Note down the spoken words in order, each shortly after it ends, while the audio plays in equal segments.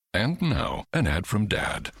And now, an ad from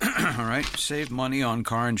Dad. All right, save money on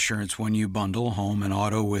car insurance when you bundle home and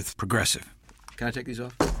auto with Progressive. Can I take these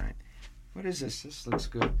off? All right. What is this? This looks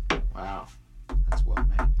good. Wow, that's well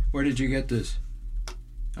made. Where did you get this?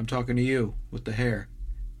 I'm talking to you with the hair.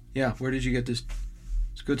 Yeah, where did you get this?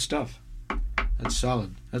 It's good stuff. That's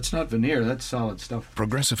solid. That's not veneer, that's solid stuff.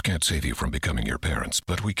 Progressive can't save you from becoming your parents,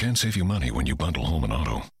 but we can save you money when you bundle home and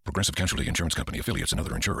auto. Progressive Casualty Insurance Company, affiliates, and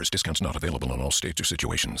other insurers. Discounts not available in all states or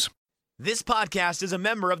situations. This podcast is a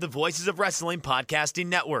member of the Voices of Wrestling Podcasting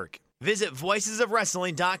Network. Visit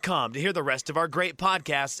voicesofwrestling.com to hear the rest of our great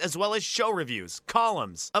podcasts, as well as show reviews,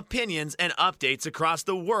 columns, opinions, and updates across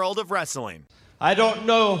the world of wrestling. I don't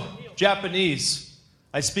know Japanese.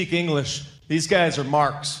 I speak English. These guys are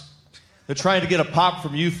marks. They're trying to get a pop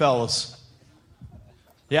from you fellas.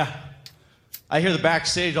 Yeah. I hear the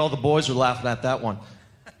backstage, all the boys are laughing at that one.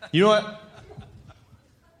 You know what?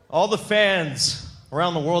 All the fans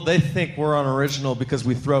around the world, they think we're unoriginal because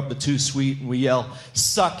we throw up the too sweet and we yell,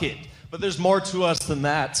 suck it. But there's more to us than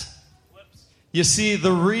that. You see,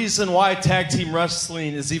 the reason why tag team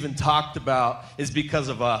wrestling is even talked about is because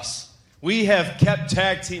of us. We have kept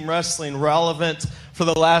tag team wrestling relevant for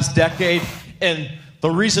the last decade, and the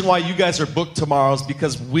reason why you guys are booked tomorrow is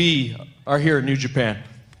because we are here in New Japan.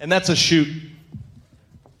 And that's a shoot.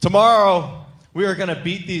 Tomorrow, we are going to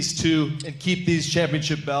beat these two and keep these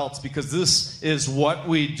championship belts because this is what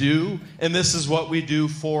we do, and this is what we do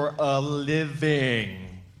for a living.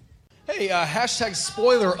 Hey, hashtag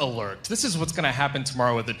spoiler alert. This is what's going to happen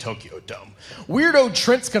tomorrow at the Tokyo Dome. Weirdo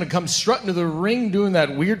Trent's going to come strutting to the ring doing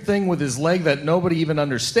that weird thing with his leg that nobody even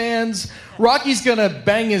understands. Rocky's going to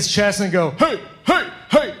bang his chest and go, hey, hey,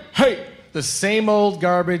 hey, hey. The same old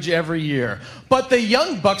garbage every year. But the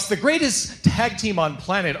Young Bucks, the greatest tag team on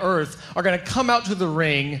planet Earth, are going to come out to the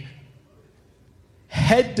ring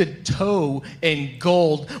head to toe in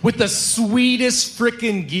gold with the sweetest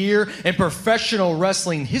frickin' gear in professional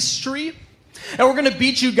wrestling history. And we're going to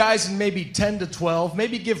beat you guys in maybe 10 to 12,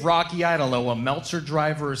 maybe give Rocky, I don't know, a Meltzer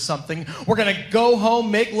driver or something. We're going to go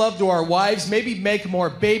home, make love to our wives, maybe make more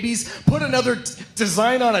babies, put another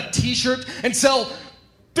design on a t-shirt, and sell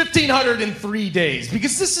 1,500 in 3 days.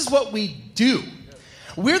 Because this is what we do.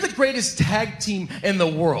 We're the greatest tag team in the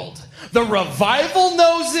world. The Revival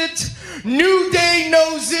knows it, New Day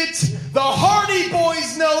knows it, the Hardy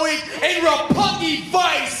Boys know it, and Roppongi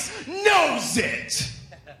Vice knows it.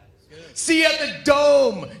 See you at the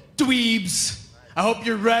Dome, dweebs. I hope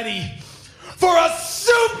you're ready for a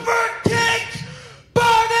super kick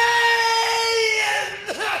party!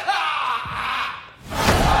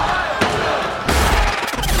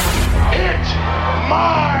 Hit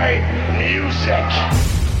my music!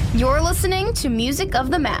 You're listening to Music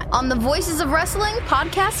of the Mat on the Voices of Wrestling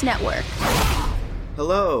Podcast Network.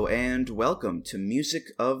 Hello, and welcome to Music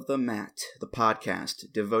of the Mat, the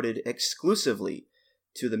podcast devoted exclusively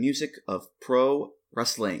to the music of pro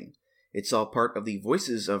wrestling. It's all part of the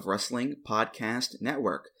Voices of Wrestling Podcast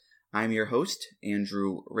Network. I'm your host,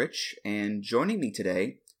 Andrew Rich, and joining me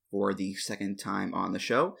today for the second time on the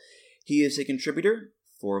show, he is a contributor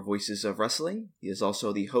for Voices of Wrestling. He is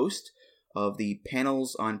also the host of the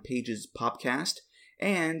Panels on Pages podcast,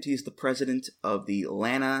 and he's the president of the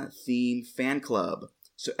Lana Theme Fan Club.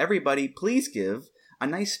 So everybody, please give a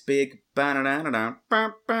nice big ba-da-da-da-da,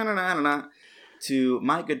 to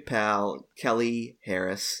my good pal, Kelly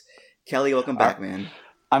Harris. Kelly, welcome back, man.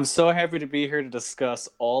 I'm so happy to be here to discuss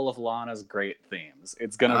all of Lana's great themes.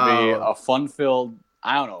 It's going to be a fun-filled,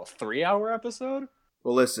 3-hour episode?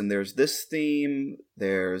 Well, listen, there's this theme,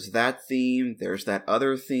 there's that theme, there's that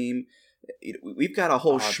other theme. We've got a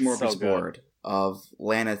whole smorgasbord of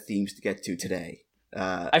Lana themes to get to today.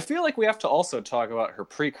 I feel like we have to also talk about her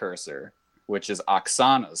precursor, which is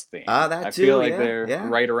Oksana's theme. That I too, feel like they're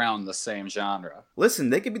right around the same genre. Listen,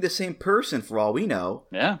 they could be the same person for all we know.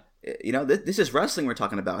 Yeah. You know, this is wrestling we're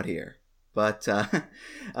talking about here. But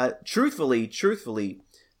truthfully,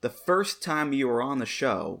 the first time you were on the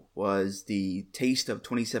show was the Taste of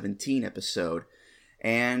 2017 episode,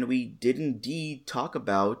 and we did indeed talk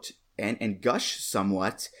about and gush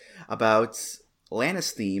somewhat about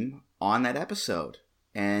Lana's theme on that episode.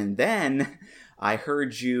 And then I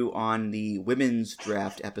heard you on the women's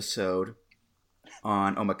draft episode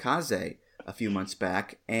on Omikaze a few months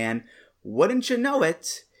back, and wouldn't you know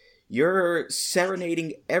it, you're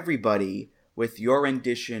serenading everybody with your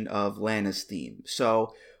rendition of Lana's theme.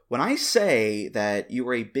 So when I say that you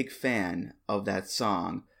were a big fan of that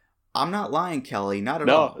song, I'm not lying, Kelly, not at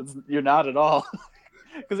all. No, you're not at all.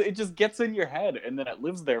 Because it just gets in your head, and then it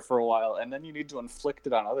lives there for a while, and then you need to inflict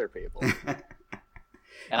it on other people.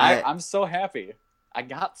 And I'm so happy. I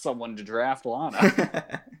got someone to draft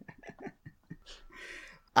Lana.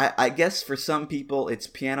 I guess for some people it's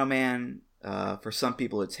Piano Man. For some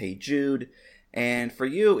people it's Hey Jude. And for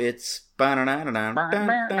you it's... but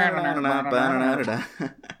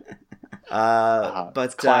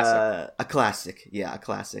classic. a classic. Yeah, a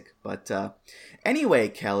classic. But anyway,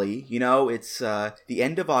 Kelly, you know, it's the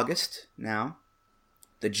end of August now.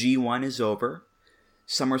 The G1 is over.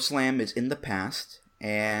 SummerSlam is in the past.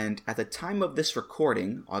 And at the time of this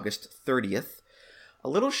recording, August 30th, a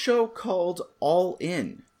little show called All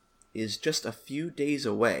In is just a few days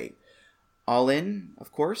away. All In,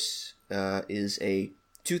 of course, is a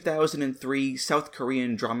 2003 South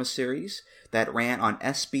Korean drama series that ran on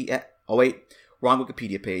SBS... Oh, wait. Wrong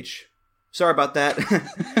Wikipedia page. Sorry about that.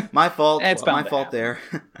 My fault. My fault there.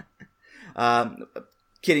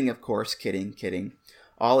 Kidding, of course. Kidding.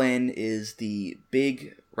 All In is the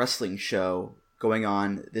big wrestling show going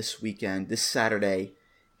on this weekend, this Saturday,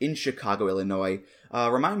 in Chicago, Illinois.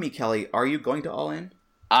 Remind me, Kelly, are you going to All In?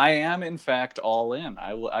 I am, in fact, all in.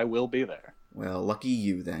 I will be there. Well, lucky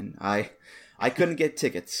you, then. I couldn't get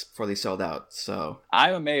tickets before they sold out, so...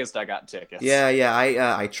 I'm amazed I got tickets. Yeah,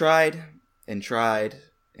 I tried, and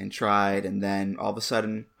then all of a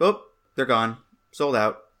sudden, they're gone. Sold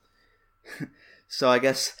out. So I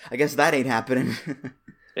guess that ain't happening.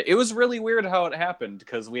 It was really weird how it happened,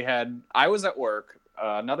 because I was at work,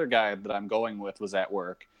 another guy that I'm going with was at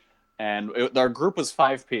work, and our group was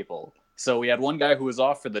 5 people. So we had one guy who was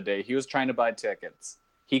off for the day. He was trying to buy tickets.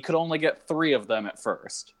 He could only get 3 of them at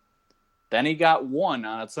first. Then he got 1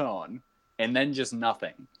 on its own, and then just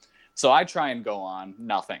nothing. So I try and go on,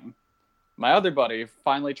 nothing. My other buddy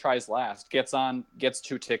finally tries last, gets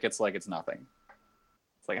 2 tickets like it's nothing.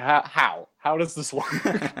 It's like, how? How does this work?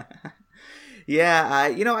 Yeah,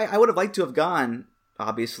 I would have liked to have gone,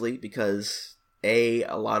 obviously, because a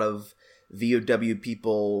lot of VOW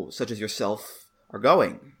people such as yourself are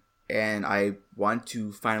going. And I want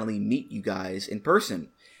to finally meet you guys in person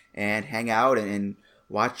and hang out and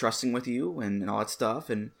watch wrestling with you and all that stuff.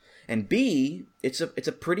 And B, it's a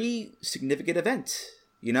pretty significant event.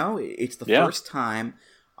 You know, it's the first time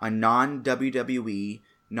a non-WWE,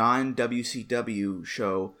 non-WCW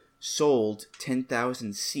show sold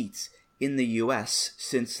 10,000 seats in the U.S.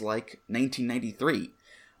 since, 1993.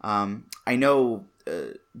 I know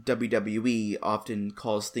WWE often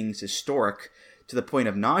calls things historic to the point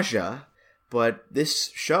of nausea, but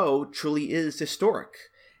this show truly is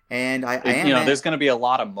historic. And there's going to be a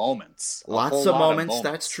lot of moments. Lots of moments,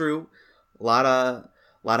 that's true. A lot of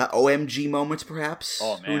OMG moments, perhaps.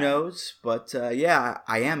 Oh, man. Who knows? But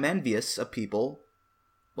I am envious of people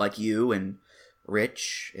like you and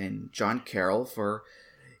Rich and John Carroll for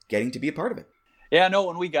getting to be a part of it. Yeah, no,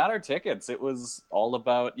 when we got our tickets, it was all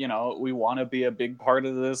about, we want to be a big part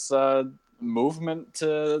of this movement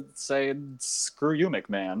to say, screw you,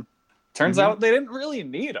 McMahon. Turns out they didn't really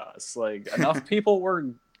need us. Enough people were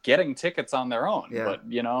getting tickets on their own. Yeah. But,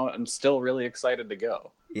 I'm still really excited to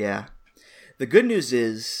go. Yeah. The good news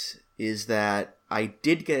is that I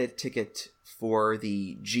did get a ticket for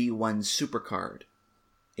the G1 Supercard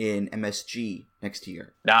in MSG next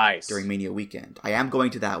year. Nice. During Mania weekend. I am going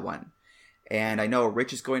to that one. And I know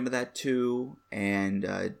Rich is going to that too,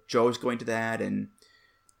 and Joe's going to that, and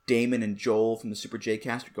Damon and Joel from the Super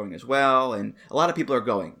J-Cast are going as well, and a lot of people are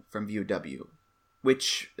going from VOW,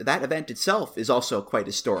 which that event itself is also quite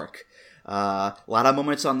historic. A lot of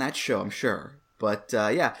moments on that show, I'm sure. But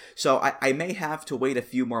so I may have to wait a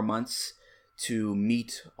few more months to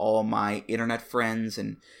meet all my internet friends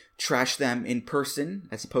and trash them in person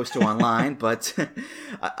as opposed to online, but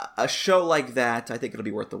a show like that, I think it'll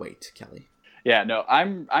be worth the wait, Kelly. Yeah, no,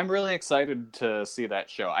 I'm really excited to see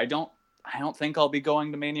that show. I don't think I'll be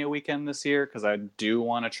going to Mania weekend this year because I do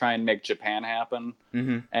want to try and make Japan happen.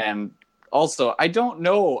 Mm-hmm. And also, I don't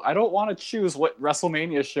know. I don't want to choose what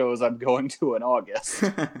WrestleMania shows I'm going to in August.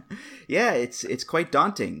 Yeah, it's quite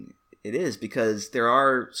daunting. It is, because there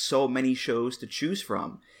are so many shows to choose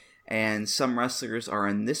from. And some wrestlers are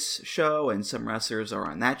on this show, and some wrestlers are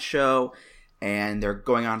on that show, and they're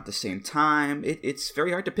going on at the same time. It's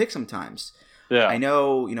very hard to pick sometimes. Yeah. I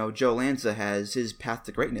know, Joe Lanza has his Path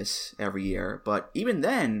to Greatness every year, but even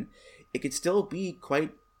then, it could still be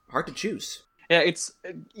quite hard to choose. Yeah,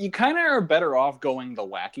 you kind of are better off going the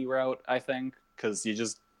wacky route, I think, because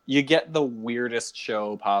you get the weirdest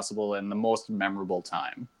show possible in the most memorable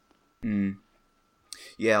time. Mm.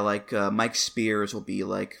 Yeah, Mike Spears will be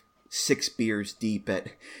 6 beers deep at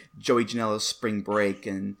Joey Janela's spring break,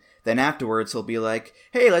 and then afterwards he'll be like,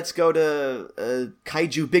 "Hey, let's go to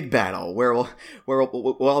Kaiju Big Battle, where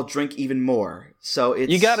we'll all drink even more." So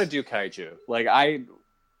it's... You got to do Kaiju.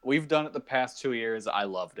 We've done it the past 2 years. I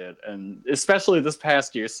loved it. And especially this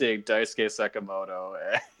past year, seeing Daisuke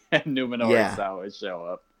Sekimoto and Numenori Sawa show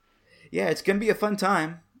up. Yeah, it's going to be a fun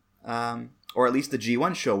time. Or at least the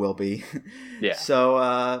G1 show will be. Yeah.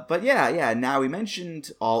 So, but yeah. Now we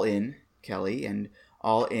mentioned All In, Kelly, and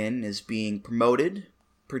All In is being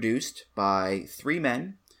produced by 3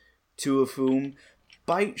 men, 2 of whom,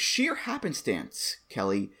 by sheer happenstance,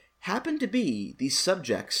 Kelly, happen to be the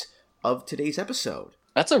subjects of today's episode.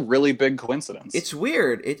 That's a really big coincidence. It's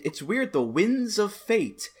weird. It's weird. The winds of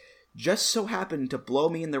fate just so happened to blow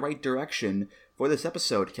me in the right direction for this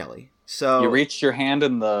episode, Kelly. So you reached your hand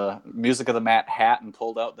in the Music of the Mat hat and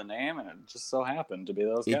pulled out the name, and it just so happened to be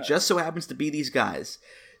those guys. It just so happens to be these guys.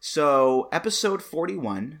 So episode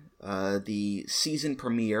 41, the season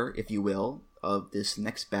premiere, if you will, of this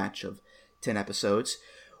next batch of 10 episodes,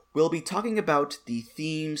 we'll be talking about the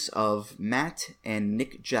themes of Matt and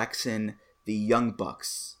Nick Jackson, the Young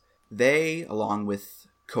Bucks. They, along with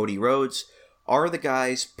Cody Rhodes, are the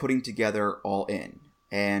guys putting together All In.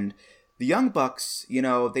 And the Young Bucks,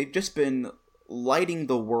 they've just been lighting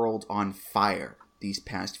the world on fire these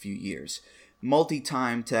past few years.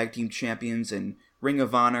 Multi-time tag team champions in Ring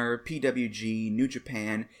of Honor, PWG, New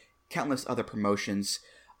Japan, countless other promotions.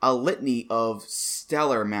 A litany of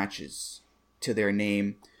stellar matches to their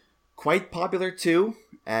name. Quite popular too,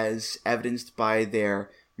 as evidenced by their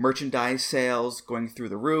merchandise sales going through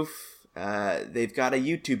the roof. They've got a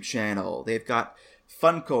YouTube channel. They've got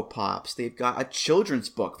Funko Pops. They've got a children's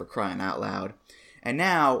book, for crying out loud. And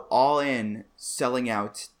now, All In, selling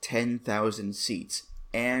out 10,000 seats.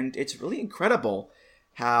 And it's really incredible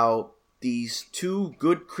how these 2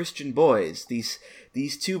 good Christian boys, these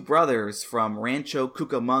 2 brothers from Rancho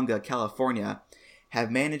Cucamonga, California, have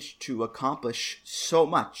managed to accomplish so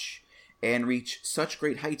much and reach such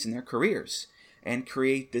great heights in their careers and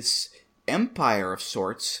create this empire of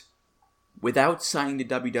sorts without signing to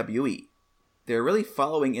WWE. They're really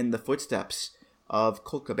following in the footsteps of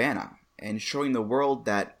Colt Cabana and showing the world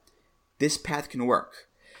that this path can work.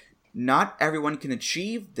 Not everyone can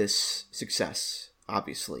achieve this success,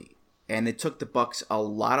 obviously, and it took the Bucks a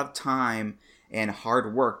lot of time and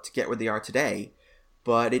hard work to get where they are today,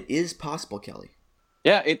 but it is possible, Kelly.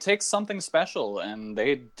 Yeah, it takes something special, and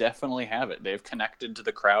they definitely have it. They've connected to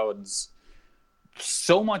the crowds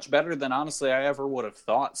so much better than, honestly, I ever would have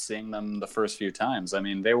thought seeing them the first few times. I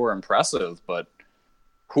mean, they were impressive, but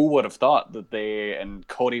who would have thought that they and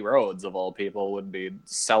Cody Rhodes, of all people, would be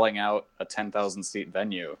selling out a 10,000-seat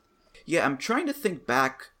venue? Yeah, I'm trying to think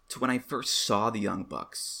back to when I first saw the Young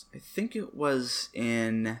Bucks. I think it was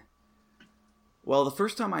in... Well, the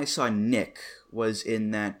first time I saw Nick was in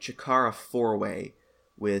that Chikara 4-way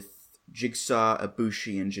with Jigsaw,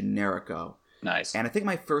 Ibushi, and Generico. Nice. And I think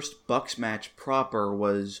my first Bucks match proper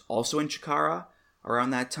was also in Chikara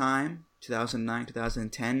around that time, 2009,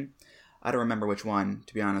 2010. I don't remember which one,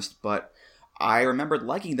 to be honest, but I remembered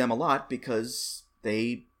liking them a lot because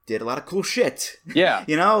they did a lot of cool shit. Yeah.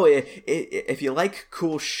 If you like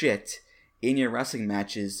cool shit in your wrestling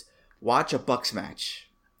matches, watch a Bucks match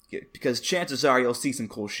because chances are you'll see some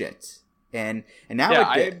cool shit. And now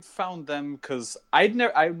it did. I found them because I've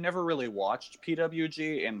never really watched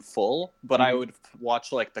PWG in full, but I would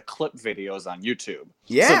watch like the clip videos on YouTube.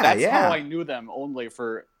 Yeah, so that's how I knew them only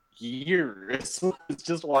for years. It's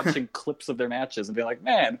just watching clips of their matches and being like,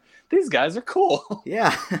 man, these guys are cool.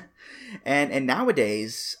 Yeah, and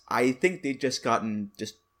nowadays I think they've just gotten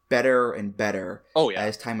just better and better.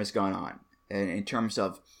 As time has gone on, and in terms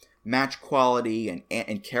of match quality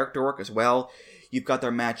and character work as well. You've got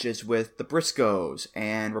their matches with the Briscoes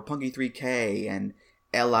and Roppongi 3K and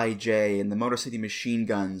LIJ and the Motor City Machine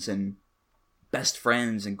Guns and Best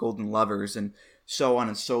Friends and Golden Lovers and so on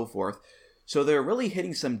and so forth. So they're really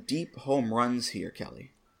hitting some deep home runs here,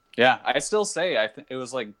 Kelly. Yeah, I still say, I think it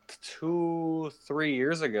was like 2-3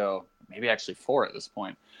 years ago, maybe actually 4 at this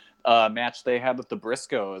point, match they had with the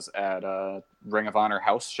Briscoes at a Ring of Honor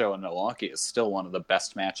house show in Milwaukee is still one of the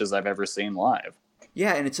best matches I've ever seen live.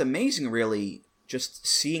 Yeah, and it's amazing, really, just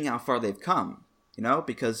seeing how far they've come,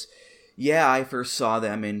 because, I first saw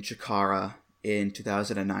them in Chikara in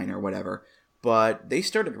 2009 or whatever, but they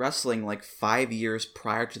started wrestling like 5 years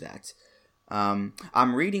prior to that. I'm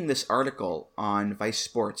reading this article on Vice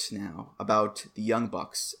Sports now about the Young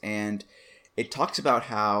Bucks, and it talks about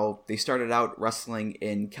how they started out wrestling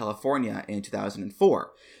in California in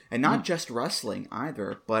 2004. And not just wrestling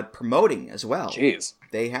either, but promoting as well. Jeez.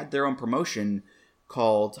 They had their own promotion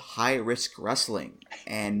called High Risk Wrestling.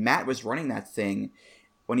 And Matt was running that thing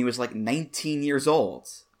when he was like 19 years old.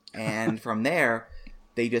 And from there,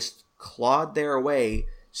 they just clawed their way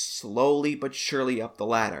slowly but surely up the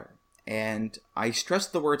ladder. And I stress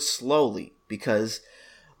the word slowly because,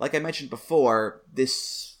 like I mentioned before,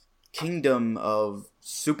 this kingdom of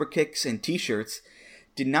super kicks and t-shirts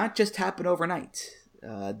did not just happen overnight.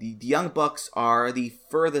 The Young Bucks are the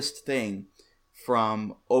furthest thing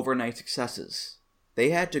from overnight successes. They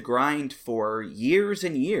had to grind for years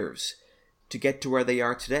and years to get to where they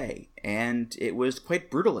are today, and it was quite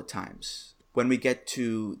brutal at times. When we get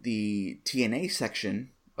to the TNA section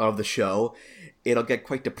of the show, it'll get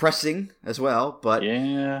quite depressing as well, but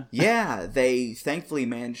yeah, they thankfully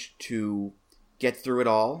managed to get through it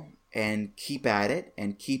all and keep at it,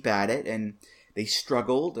 and they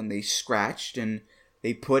struggled and they scratched and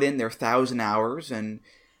they put in their 1,000 hours, and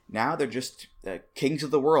now they're just kings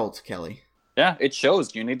of the world, Kelly. Yeah, it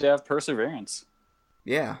shows. You need to have perseverance.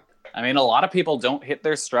 Yeah. I mean, a lot of people don't hit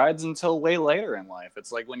their strides until way later in life.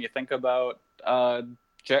 It's like when you think about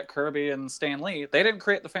Jack Kirby and Stan Lee, they didn't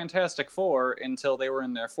create the Fantastic Four until they were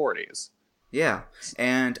in their 40s. Yeah,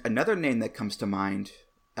 and another name that comes to mind,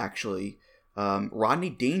 actually, Rodney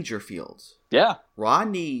Dangerfield. Yeah.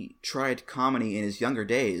 Rodney tried comedy in his younger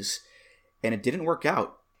days, and it didn't work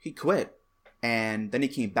out. He quit. And then he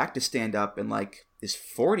came back to stand-up in, like, his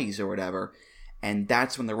 40s or whatever, and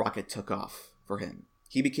that's when the rocket took off for him.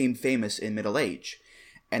 He became famous in middle age.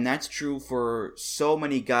 And that's true for so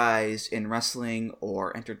many guys in wrestling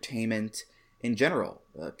or entertainment in general.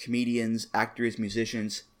 Comedians, actors,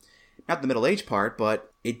 musicians. Not the middle age part,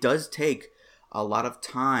 but it does take a lot of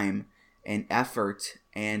time and effort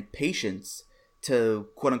and patience to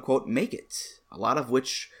quote-unquote make it. A lot of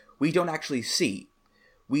which we don't actually see.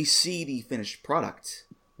 We see the finished product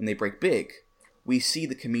when they break big. We see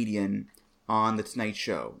the comedian on The Tonight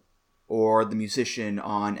Show, or the musician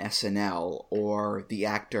on SNL, or the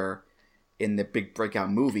actor in the big breakout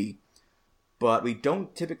movie. But we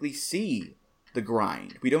don't typically see the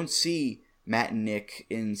grind. We don't see Matt and Nick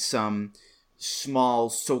in some small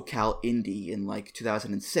SoCal indie in like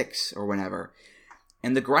 2006 or whenever.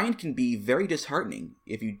 And the grind can be very disheartening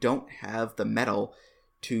if you don't have the metal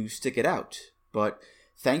to stick it out. But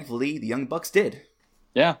thankfully, the Young Bucks did.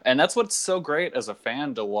 Yeah, and that's what's so great as a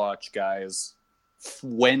fan to watch guys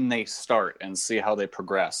when they start and see how they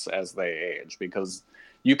progress as they age, because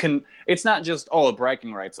you can, it's not just, oh,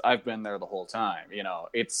 bragging rights, I've been there the whole time. You know,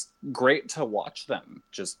 it's great to watch them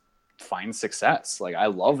just find success. Like, I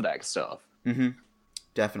love that stuff. Mm-hmm.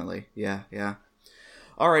 Definitely. Yeah.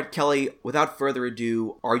 All right, Kelly, without further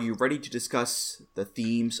ado, are you ready to discuss the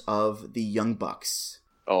themes of the Young Bucks?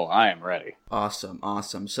 Oh, I am ready.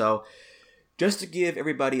 Awesome. So, just to give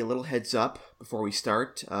everybody a little heads up before we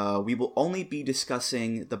start, we will only be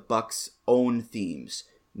discussing the Bucks' own themes,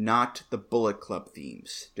 not the Bullet Club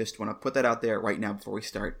themes. Just want to put that out there right now before we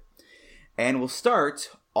start. And we'll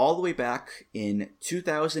start all the way back in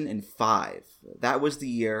 2005. That was the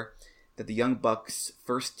year that the Young Bucks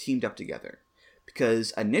first teamed up together.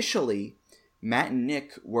 Because initially, Matt and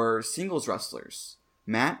Nick were singles wrestlers.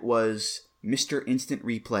 Matt was Mr. Instant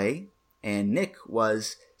Replay, and Nick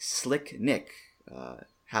was Slick Nick.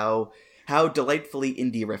 How delightfully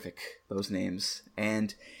indie-rific, those names.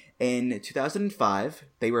 And in 2005,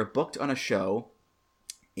 they were booked on a show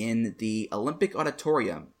in the Olympic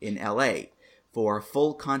Auditorium in LA for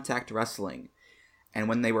Full Contact Wrestling. And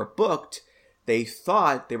when they were booked, they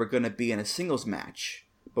thought they were going to be in a singles match.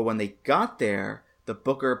 But when they got there, the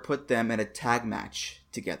booker put them in a tag match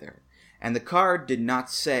together. And the card did not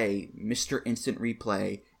say Mr. Instant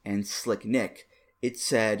Replay and Slick Nick. It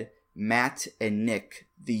said Matt and Nick,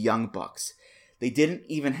 the Young Bucks. They didn't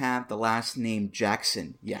even have the last name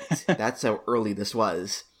Jackson yet. That's how early this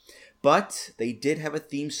was. But they did have a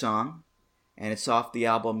theme song, and it's off the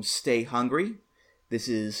album Stay Hungry. This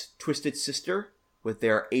is Twisted Sister with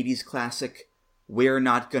their 80s classic, We're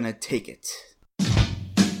Not Gonna Take It.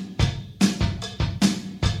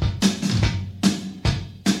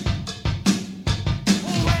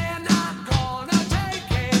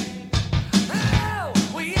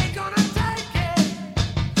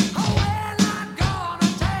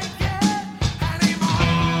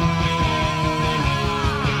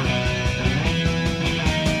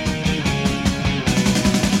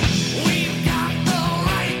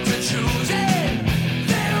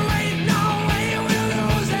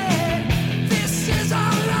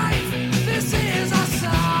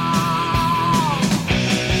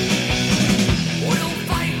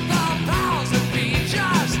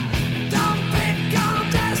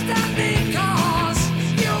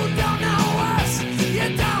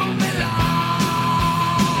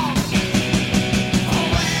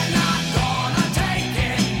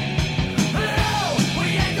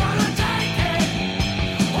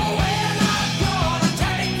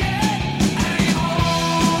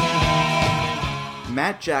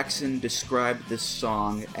 Matt Jackson described this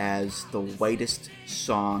song as the whitest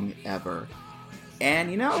song ever.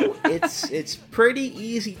 And, it's pretty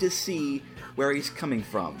easy to see where he's coming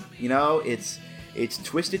from. It's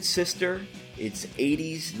Twisted Sister, it's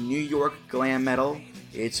 80s New York glam metal,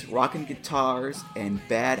 it's rockin' guitars and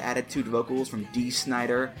bad attitude vocals from Dee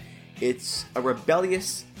Snider. It's a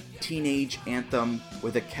rebellious teenage anthem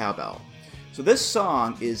with a cowbell. So this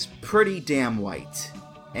song is pretty damn white.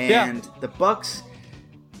 And the Bucks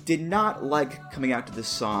did not like coming out to this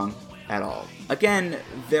song at all. Again,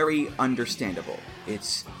 very understandable.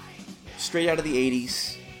 It's straight out of the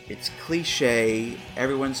 80s. It's cliche.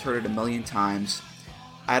 Everyone's heard it a million times.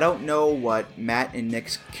 I don't know what Matt and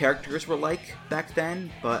Nick's characters were like back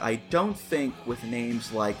then, but I don't think with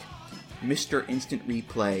names like Mr. Instant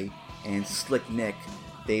Replay and Slick Nick,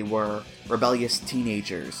 they were rebellious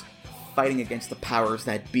teenagers fighting against the powers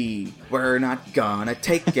that be. We're not gonna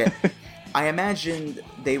take it. I imagined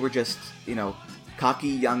they were just, cocky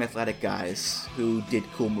young athletic guys who did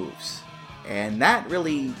cool moves. And that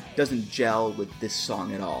really doesn't gel with this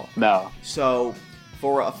song at all. No. So,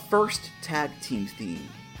 for a first tag team theme,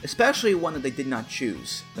 especially one that they did not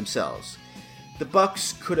choose themselves, the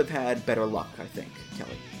Bucks could have had better luck, I think,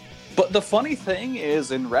 Kelly. But the funny thing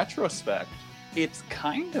is, in retrospect, it's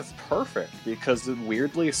kind of perfect because it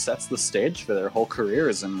weirdly sets the stage for their whole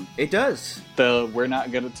careers. And it does. The "we're not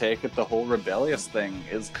going to take it," the whole rebellious thing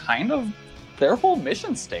is kind of their whole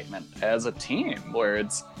mission statement as a team, where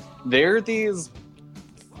they're these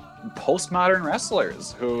postmodern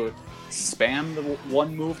wrestlers who spam the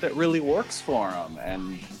one move that really works for them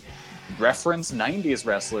and reference 90s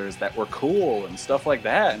wrestlers that were cool and stuff like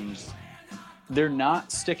that. And they're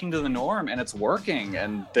not sticking to the norm, and it's working,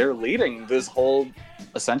 and they're leading this whole,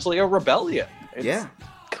 essentially, a rebellion. It's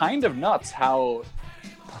kind of nuts how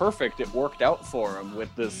perfect it worked out for them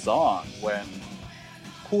with this song, when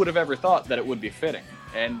who would have ever thought that it would be fitting?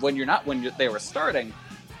 And when they were starting,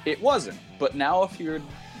 it wasn't. But now if you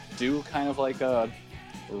do kind of like a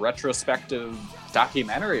retrospective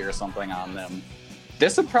documentary or something on them,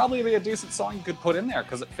 this would probably be a decent song you could put in there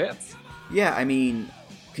because it fits. Yeah, I mean,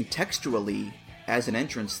 contextually, as an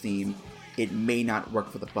entrance theme, it may not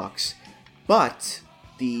work for the Bucks. But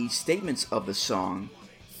the statements of the song,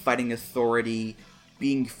 fighting authority,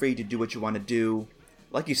 being free to do what you want to do,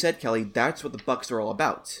 like you said, Kelly, that's what the Bucks are all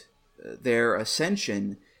about. Their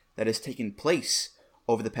ascension that has taken place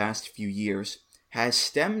over the past few years has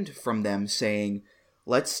stemmed from them saying,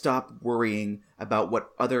 let's stop worrying about what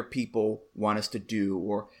other people want us to do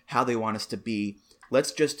or how they want us to be.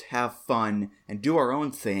 Let's just have fun and do our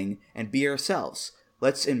own thing and be ourselves.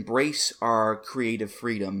 Let's embrace our creative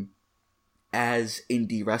freedom as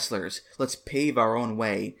indie wrestlers. Let's pave our own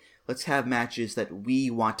way. Let's have matches that we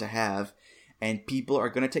want to have, and people are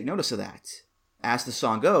going to take notice of that. As the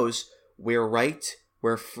song goes, we're right,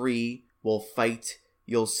 we're free, we'll fight,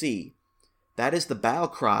 you'll see. That is the battle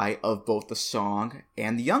cry of both the song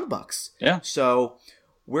and the Young Bucks. Yeah. So,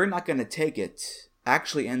 we're not going to take it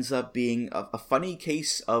actually ends up being a funny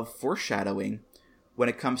case of foreshadowing when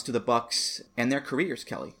it comes to the Bucks and their careers,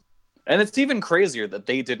 Kelly. And it's even crazier that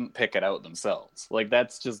they didn't pick it out themselves. Like,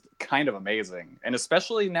 that's just kind of amazing. And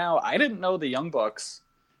especially now, I didn't know the Young Bucks,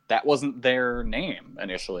 that wasn't their name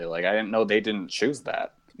initially. Like, I didn't know they didn't choose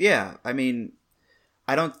that. Yeah, I mean,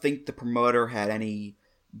 I don't think the promoter had any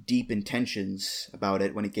deep intentions about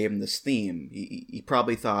it when he gave him this theme. He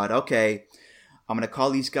probably thought, okay, I'm going to call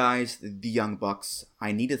these guys the Young Bucks.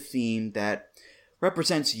 I need a theme that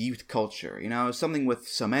represents youth culture, you know, something with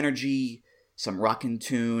some energy, some rockin'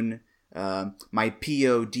 tune. My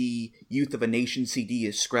POD Youth of a Nation CD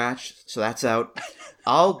is scratched, so that's out.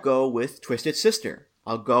 I'll go with Twisted Sister.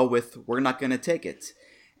 I'll go with We're Not Gonna Take It.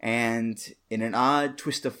 And in an odd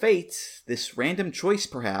twist of fate, this random choice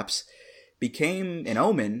perhaps became an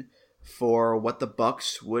omen for what the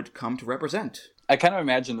Bucks would come to represent. I kind of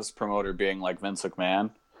imagine this promoter being like Vince McMahon,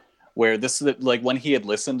 where this, like, when he had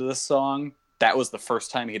listened to this song, that was the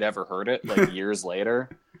first time he'd ever heard it, like years later.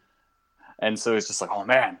 And so it's just like, oh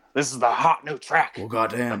man, this is the hot new track. Oh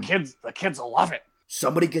goddamn. The kids will love it.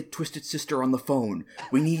 Somebody get Twisted Sister on the phone.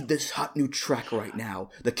 We need this hot new track right now.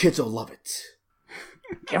 The kids will love it.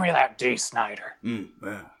 Give me that Dee Snider.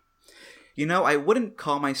 Yeah. You know, I wouldn't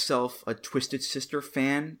call myself a Twisted Sister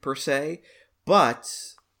fan, per se, but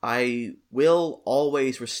I will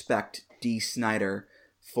always respect Dee Snider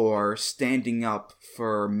for standing up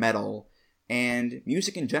for metal and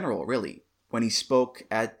music in general, really. When he spoke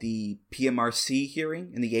at the PMRC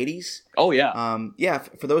hearing in the 80s. Oh, yeah.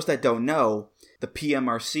 For those that don't know, the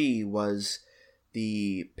PMRC was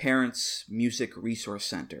the Parents Music Resource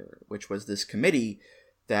Center, which was this committee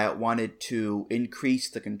that wanted to increase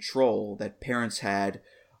the control that parents had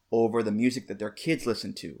over the music that their kids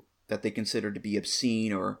listened to, that they considered to be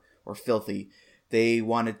obscene or filthy. They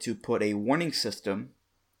wanted to put a warning system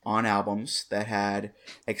on albums that had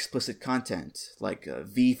explicit content, like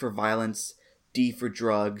V for violence, D for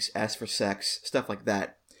drugs, S for sex, stuff like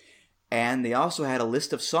that. And they also had a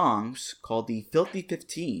list of songs called the Filthy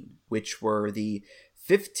 15, which were the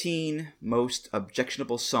 15 most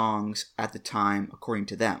objectionable songs at the time, according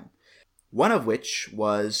to them. One of which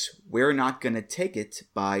was We're Not Gonna Take It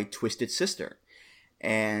by Twisted Sister.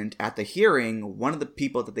 And at the hearing, one of the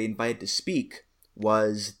people that they invited to speak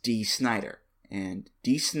was Dee Snider. And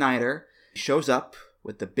Dee Snider shows up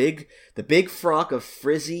with the big frock of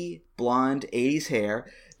frizzy, blonde 80s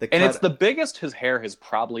hair. It's the biggest his hair has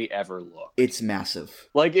probably ever looked. It's massive.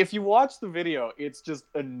 Like, if you watch the video, it's just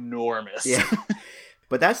enormous. Yeah.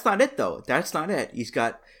 But that's not it, though. That's not it. He's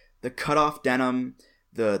got the cut-off denim,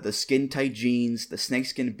 the skin-tight jeans, the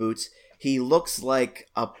snakeskin boots. He looks like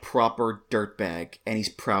a proper dirtbag, and he's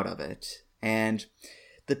proud of it. And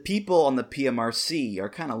the people on the PMRC are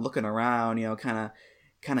kind of looking around,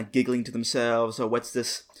 kind of giggling to themselves. Oh, what's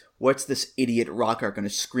this idiot rocker going to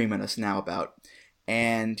scream at us now about?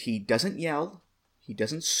 And he doesn't yell. He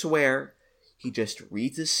doesn't swear. He just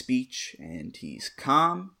reads his speech, and he's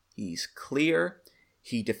calm. He's clear.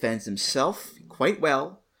 He defends himself quite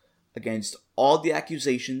well against all the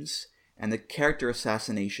accusations and the character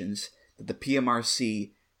assassinations that the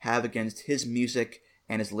PMRC have against his music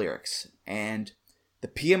and his lyrics. And the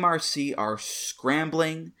PMRC are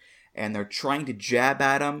scrambling, and they're trying to jab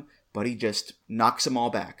at him, but he just knocks them all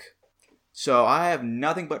back. So I have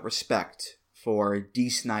nothing but respect for Dee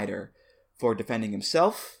Snider for defending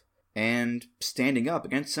himself and standing up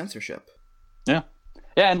against censorship. Yeah.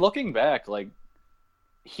 Yeah, and looking back, like,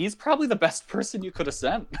 he's probably the best person you could have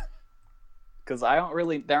sent. Because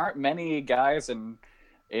there aren't many guys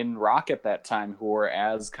in rock at that time who were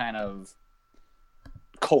as kind of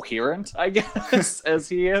coherent, I guess, as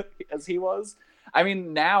he was. I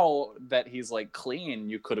mean, now that he's like clean,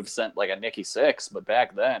 you could have sent like a Nikki Sixx, but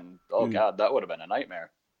back then, God, that would have been a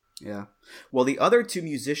nightmare. Yeah. Well, the other two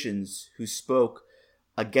musicians who spoke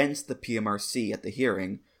against the PMRC at the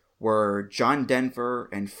hearing were John Denver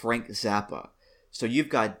and Frank Zappa. So you've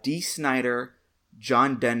got Dee Snider,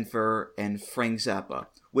 John Denver, and Frank Zappa,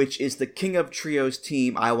 which is the King of Trios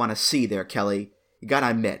team I want to see there, Kelly. You gotta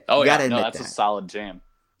admit. That's a solid jam.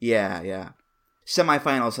 Yeah.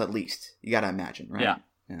 Semifinals at least. You gotta imagine, right?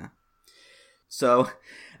 Yeah. So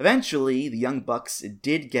eventually, the Young Bucks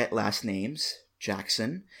did get last names,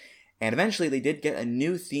 Jackson, and eventually they did get a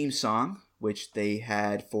new theme song, which they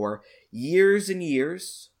had for years and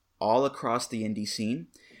years all across the indie scene.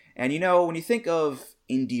 And when you think of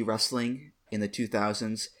indie wrestling in the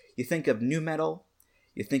 2000s, you think of nu metal,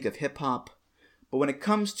 you think of hip-hop, but when it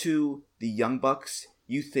comes to the Young Bucks,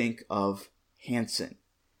 you think of Hanson.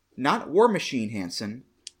 Not War Machine Hanson,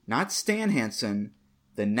 not Stan Hansen,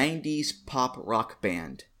 the 90s pop rock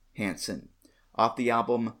band Hanson. Off the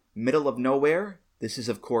album Middle of Nowhere, this is,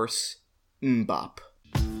 of course, MMMBop.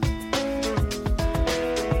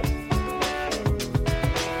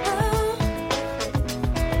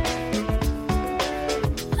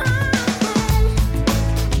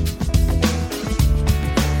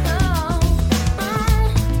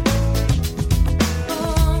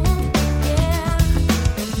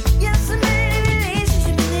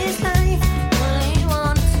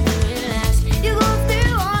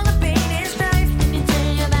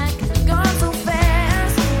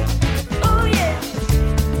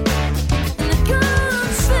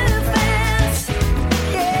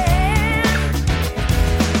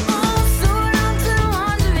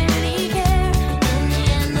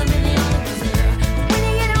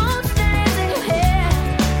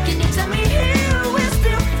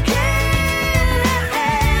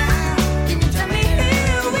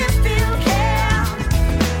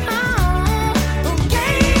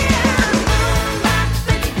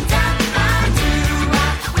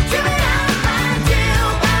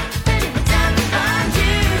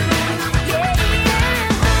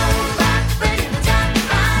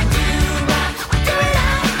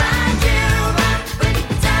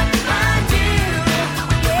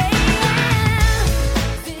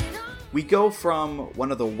 Go from one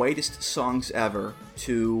of the whitest songs ever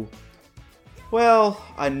to, well,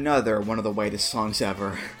 another one of the whitest songs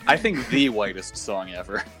ever. I think the whitest song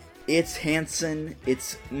ever. It's Hanson,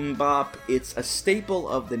 it's MMMBop, it's a staple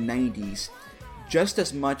of the 90s, just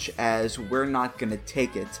as much as We're Not Gonna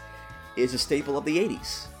Take It is a staple of the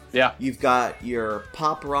 80s. Yeah. You've got your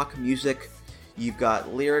pop rock music, you've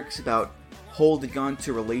got lyrics about holding on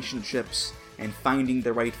to relationships and finding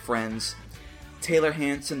the right friends. Taylor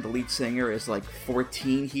Hanson, the lead singer, is like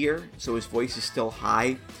 14 here, so his voice is still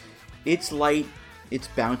high. It's light, it's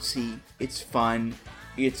bouncy, it's fun,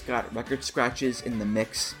 it's got record scratches in the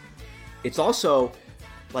mix. It's also,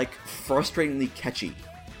 like, frustratingly catchy.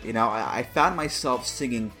 You know, I found myself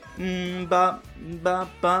singing ba ba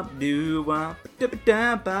ba doo ba da ba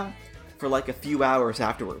da ba for like a few hours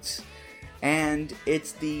afterwards. And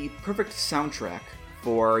it's the perfect soundtrack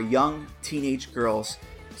for young teenage girls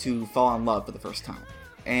to fall in love for the first time.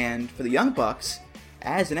 And for the Young Bucks,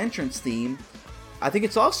 as an entrance theme, I think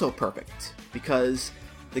it's also perfect, because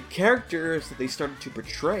the characters that they started to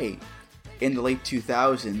portray in the late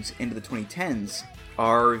 2000s into the 2010s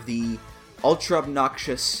are the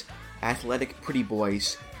ultra-obnoxious, athletic pretty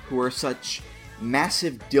boys who are such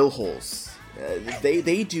massive dill holes.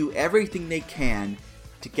 They do everything they can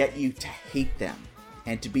to get you to hate them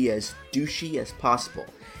and to be as douchey as possible.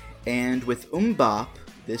 And with MMMBop,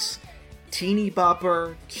 this teeny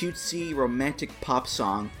bopper, cutesy, romantic pop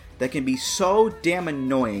song that can be so damn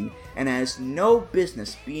annoying and has no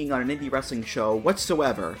business being on an indie wrestling show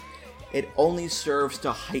whatsoever, it only serves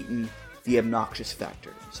to heighten the obnoxious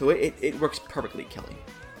factor. So it works perfectly, Kelly.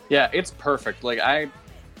 Yeah, it's perfect. Like, I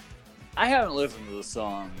haven't listened to the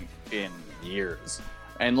song in years.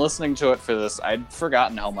 And listening to it for this, I'd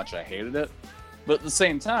forgotten how much I hated it. But at the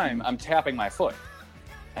same time, I'm tapping my foot.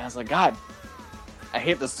 And I was like, God, I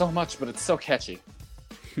hate this so much, but it's so catchy.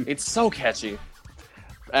 It's so catchy.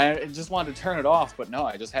 I just wanted to turn it off, but no,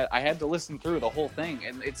 I had to listen through the whole thing,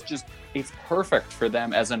 and it's perfect for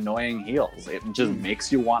them as annoying heels. It just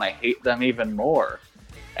makes you want to hate them even more.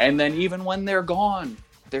 And then even when they're gone,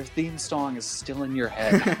 their theme song is still in your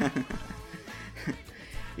head.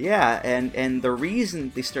 Yeah, and the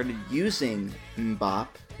reason they started using MMMBop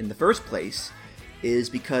in the first place is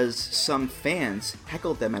because some fans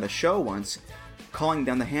heckled them at a show once, calling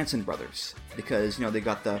down the Hanson brothers, because, you know, they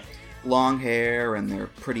got the long hair and they're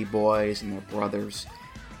pretty boys and they're brothers.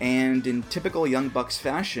 And in typical Young Bucks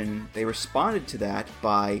fashion, they responded to that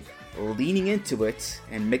by leaning into it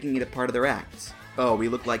and making it a part of their act. Oh, we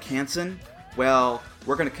look like Hanson? Well,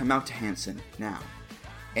 we're going to come out to Hanson now.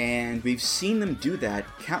 And we've seen them do that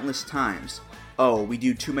countless times. Oh, we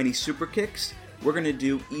do too many super kicks? We're going to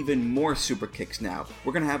do even more super kicks now.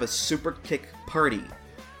 We're going to have a super kick party.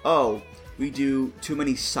 Oh, we do too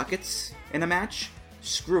many suckets in a match?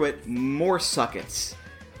 Screw it, more suckets.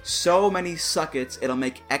 So many suckets, it'll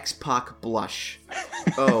make X-Pac blush.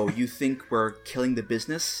 Oh, you think we're killing the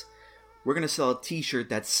business? We're going to sell a t-shirt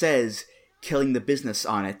that says killing the business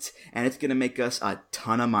on it, and it's going to make us a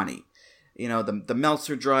ton of money. You know, the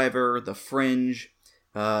Meltzer driver, the fringe,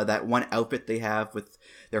 that one outfit they have with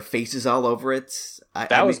their faces all over it.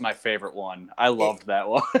 That was my favorite one. I loved that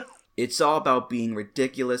one. It's all about being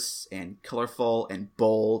ridiculous and colorful and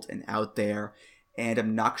bold and out there and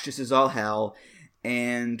obnoxious as all hell.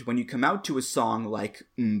 And when you come out to a song like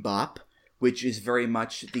MMMBop, which is very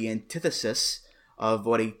much the antithesis of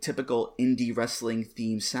what a typical indie wrestling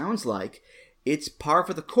theme sounds like, it's par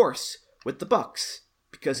for the course with the Bucks,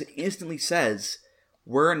 because it instantly says,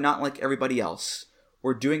 we're not like everybody else.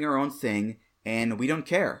 We're doing our own thing, and we don't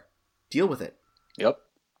care. Deal with it. Yep.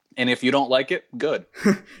 And if you don't like it, good.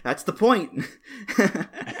 That's the point.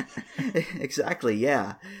 Exactly,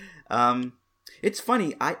 yeah. It's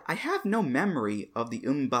funny, I have no memory of the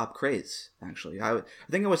MMMBop craze, actually. I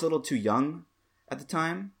think I was a little too young at the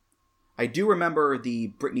time. I do remember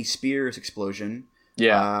the Britney Spears explosion.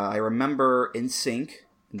 Yeah. I remember NSYNC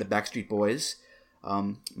and the Backstreet Boys.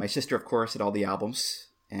 My sister, of course, had all the albums,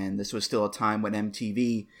 and this was still a time when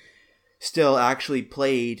MTV still actually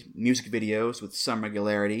played music videos with some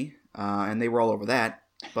regularity, and they were all over that.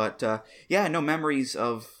 But, yeah, no memories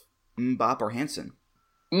of MMMBop or Hanson.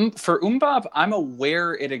 For MMMBop, I'm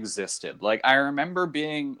aware it existed. Like, I remember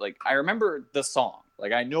the song.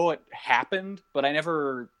 Like, I know it happened, but I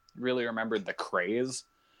never really remembered the craze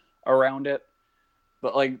around it.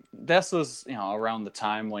 But, like, this was, you know, around the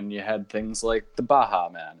time when you had things like the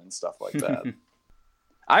Baha Man and stuff like that.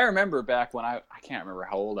 I remember back when I can't remember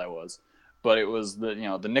how old I was, but it was the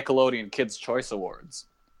Nickelodeon Kids' Choice Awards.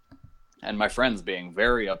 And my friends being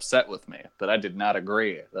very upset with me that I did not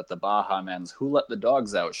agree that the Baha Men's Who Let the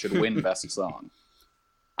Dogs Out should win Best Song.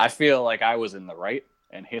 I feel like I was in the right,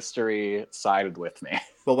 and history sided with me.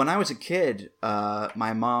 Well, when I was a kid,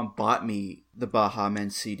 my mom bought me the Baha Men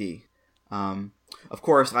CD. Of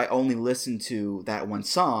course, I only listened to that one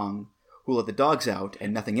song, Who Let the Dogs Out,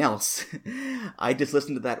 and nothing else. I just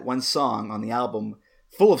listened to that one song on the album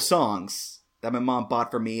full of songs that my mom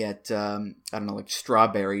bought for me at, I don't know, like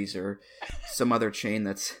Strawberries or some other chain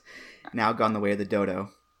that's now gone the way of the dodo.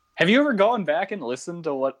 Have you ever gone back and listened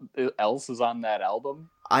to what else is on that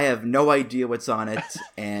album? I have no idea what's on it,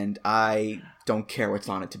 and I don't care what's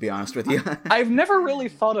on it, to be honest with you. I've never really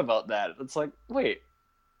thought about that. It's like, wait,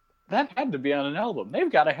 that had to be on an album.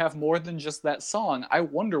 They've got to have more than just that song. I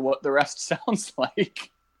wonder what the rest sounds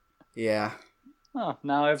like. Yeah. Oh,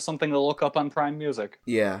 now I have something to look up on Prime Music.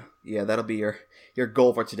 Yeah, that'll be your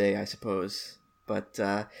goal for today, I suppose. But,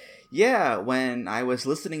 yeah, when I was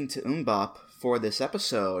listening to MMMBop for this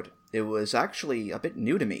episode, it was actually a bit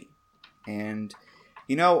new to me. And,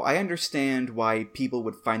 I understand why people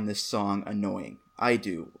would find this song annoying. I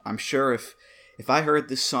do. I'm sure if I heard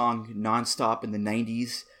this song nonstop in the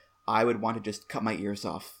 90s, I would want to just cut my ears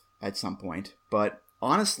off at some point. But,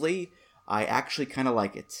 honestly, I actually kind of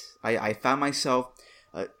like it. I found myself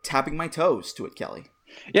tapping my toes to it, Kelly.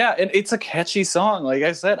 Yeah, and it's a catchy song. Like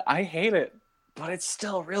I said, I hate it, but it's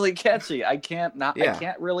still really catchy. I can't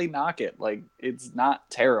really knock it. Like, it's not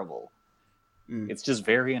terrible. It's just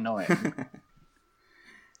very annoying.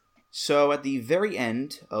 So at the very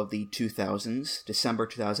end of the 2000s, December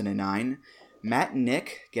 2009, Matt and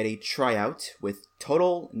Nick get a tryout with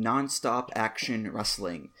Total Nonstop Action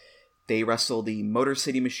Wrestling. They wrestle the Motor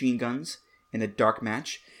City Machine Guns in a dark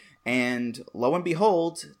match, and lo and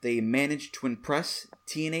behold, they manage to impress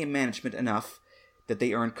TNA management enough that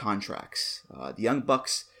they earn contracts. The Young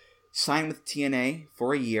Bucks sign with TNA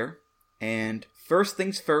for a year, and first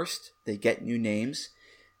things first, they get new names.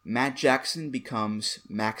 Matt Jackson becomes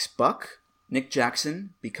Max Buck, Nick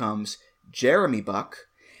Jackson becomes Jeremy Buck,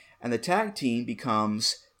 and the tag team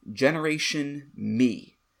becomes Generation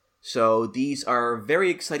Me. So these are very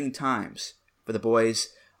exciting times for the boys.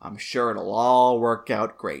 I'm sure it'll all work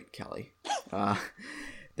out great, Kelly.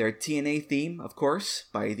 Their TNA theme, of course,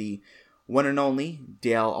 by the one and only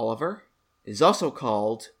Dale Oliver, is also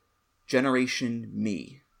called Generation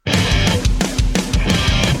Me.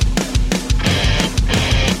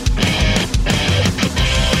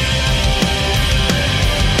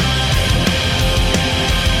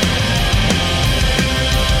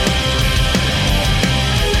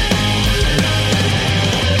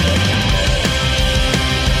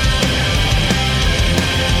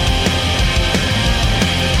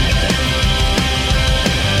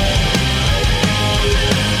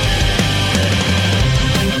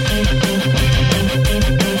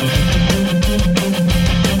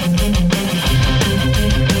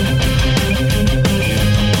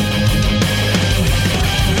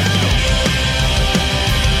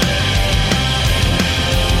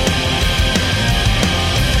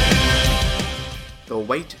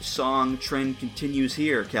 Song trend continues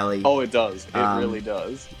here, Kelly. Oh, it does. It really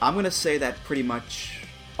does. I'm going to say that pretty much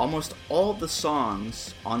almost all of the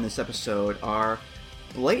songs on this episode are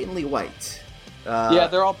blatantly white. Yeah,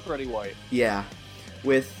 they're all pretty white. Yeah.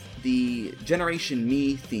 With the Generation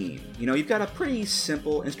Me theme. You've got a pretty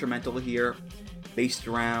simple instrumental here, based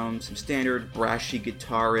around some standard brashy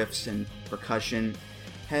guitar riffs and percussion.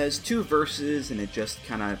 Has two verses, and it just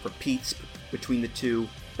kind of repeats between the two,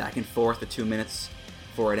 back and forth for 2 minutes.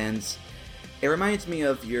 Before it ends. It reminds me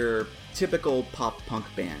of your typical pop-punk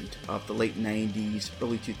band of the late 90s,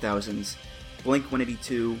 early 2000s.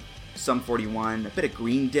 Blink-182, Sum 41, a bit of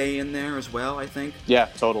Green Day in there as well, I think. Yeah,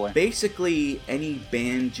 totally. Basically, any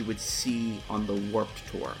band you would see on the Warped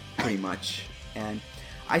Tour, pretty much. And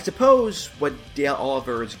I suppose what Dale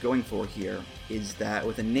Oliver is going for here is that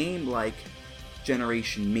with a name like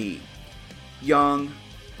Generation Me, young,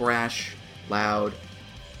 brash, loud,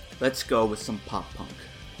 let's go with some pop-punk,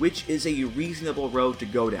 which is a reasonable road to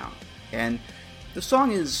go down. And the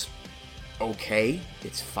song is okay,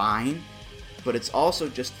 it's fine, but it's also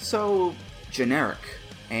just so generic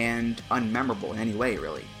and unmemorable in any way,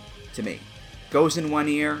 really, to me. Goes in one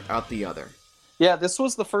ear, out the other. Yeah, this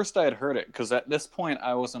was the first I had heard it, because at this point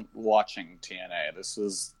I wasn't watching TNA. This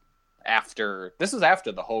is after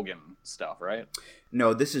the Hogan stuff, right?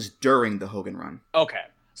 No, this is during the Hogan run. Okay.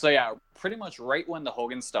 So yeah, pretty much right when the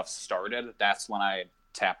Hogan stuff started, that's when I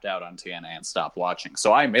tapped out on TNA and stopped watching.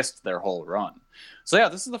 So I missed their whole run. So yeah,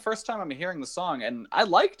 this is the first time I'm hearing the song, and I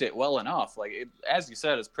liked it well enough. Like, it, as you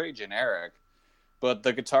said, it's pretty generic, but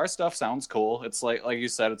the guitar stuff sounds cool. It's like you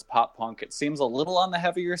said, it's pop punk. It seems a little on the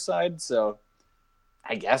heavier side, so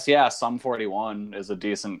I guess, yeah, Sum 41 is a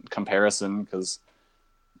decent comparison, because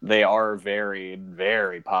they are very,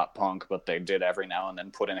 very pop punk, but they did every now and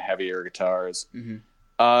then put in heavier guitars. Mm-hmm.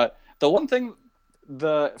 The one thing,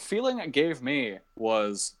 the feeling it gave me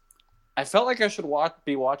was I felt like I should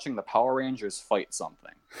be watching the Power Rangers fight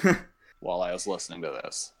something while I was listening to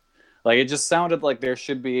this. Like, it just sounded like there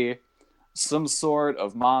should be some sort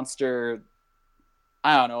of monster,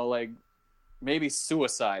 I don't know, like maybe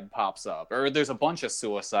Suicide pops up, or there's a bunch of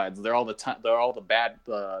Suicides. They're all the bad,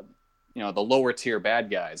 the lower tier bad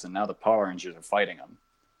guys, and now the Power Rangers are fighting them.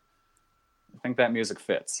 I think that music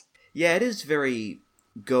fits. Yeah, it is very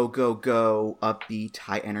go, go, go, upbeat,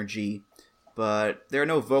 high energy, but there are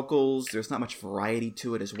no vocals, there's not much variety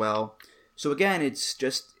to it as well. So again,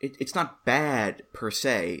 it's not bad per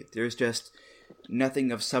se, there's just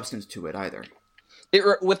nothing of substance to it either.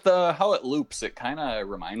 With how it loops, it kind of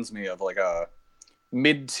reminds me of like a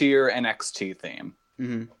mid-tier NXT theme.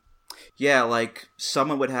 Mm-hmm. Yeah, like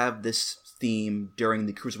someone would have this theme during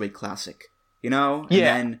the Cruiserweight Classic, you know?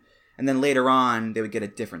 Yeah. And then later on, they would get a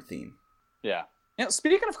different theme. Yeah.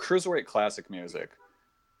 Speaking of Cruiserweight Classic music,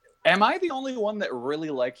 am I the only one that really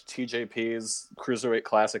liked TJP's Cruiserweight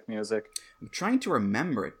Classic music? I'm trying to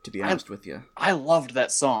remember it, to be honest with you. I loved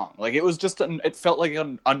that song. Like, it was just, it felt like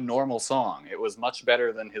a normal song. It was much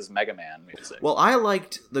better than his Mega Man music. Well, I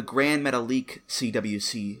liked the Grand Metalik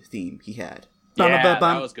CWC theme he had. Yeah,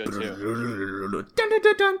 that was good too.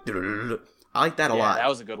 I like that a lot. That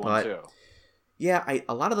was a good one too. Yeah,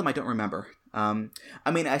 a lot of them I don't remember. I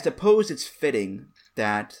mean, I suppose it's fitting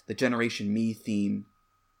that the Generation Me theme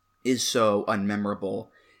is so unmemorable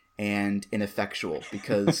and ineffectual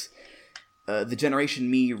because the Generation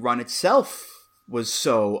Me run itself was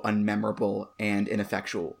so unmemorable and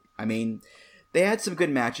ineffectual. I mean, they had some good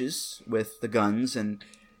matches with the Guns and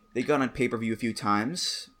they got on pay-per-view a few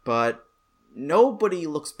times, but nobody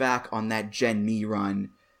looks back on that Gen Me run,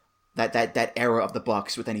 that era of the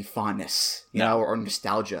Bucks with any fondness, you know, or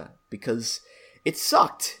nostalgia, because it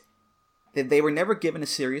sucked. They were never given a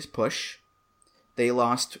serious push. They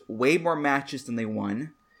lost way more matches than they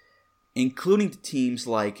won, including to teams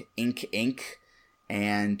like Inc.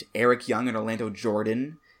 and Eric Young and Orlando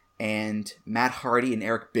Jordan and Matt Hardy and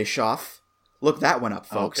Eric Bischoff. Look that one up,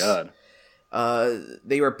 folks. Oh, God.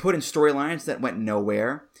 They were put in storylines that went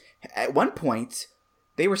nowhere. At one point,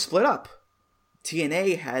 they were split up.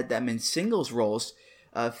 TNA had them in singles roles,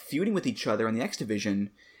 feuding with each other in the X Division,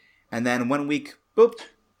 and then 1 week, boop,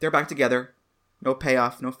 they're back together. No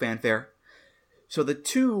payoff, no fanfare. So the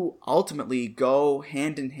two ultimately go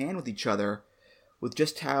hand in hand with each other with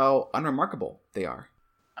just how unremarkable they are.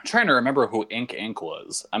 I'm trying to remember who Inc.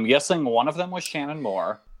 was. I'm guessing one of them was Shannon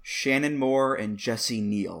Moore. Shannon Moore and Jesse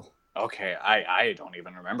Neal. Okay, I don't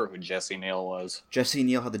even remember who Jesse Neal was. Jesse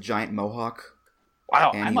Neal had the giant mohawk.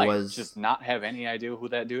 Wow, and I might just not have any idea who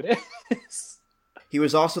that dude is. He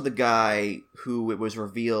was also the guy who it was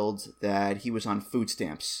revealed that he was on food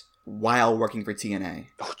stamps while working for TNA.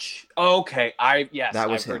 Oh, okay, I've him.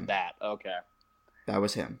 heard that. Okay. That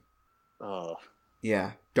was him. Oh.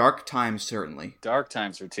 Yeah, dark times, certainly. Dark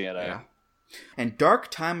times for TNA. Yeah. And dark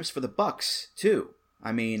times for the Bucks, too.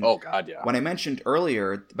 I mean, oh God, yeah. When I mentioned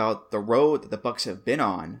earlier about the road that the Bucks have been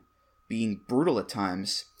on, being brutal at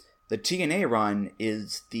times, the TNA run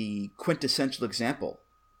is the quintessential example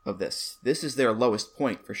of this. This is their lowest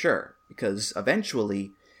point for sure, because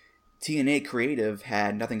eventually TNA Creative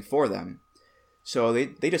had nothing for them, so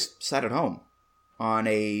they just sat at home on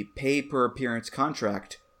a pay-per-appearance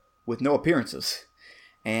contract with no appearances,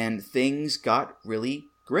 and things got really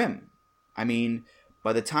grim. I mean,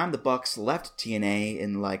 by the time the Bucks left TNA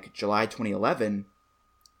in like July 2011,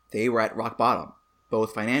 they were at rock bottom,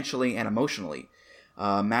 both financially and emotionally.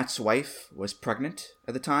 Matt's wife was pregnant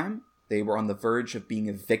at the time. They were on the verge of being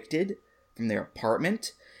evicted from their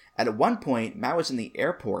apartment. At one point, Matt was in the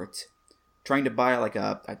airport trying to buy like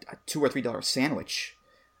a $2 or $3 sandwich,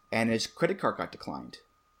 and his credit card got declined.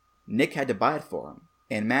 Nick had to buy it for him,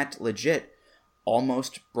 and Matt legit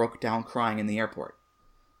almost broke down crying in the airport.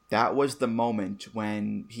 That was the moment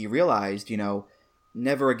when he realized,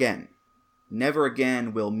 never again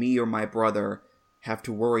will me or my brother have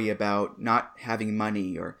to worry about not having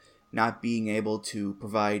money or not being able to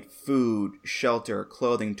provide food, shelter,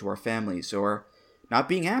 clothing to our families, or not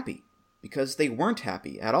being happy, because they weren't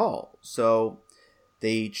happy at all. So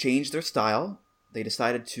they changed their style. They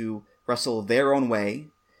decided to wrestle their own way.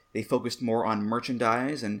 They focused more on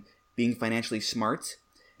merchandise and being financially smart.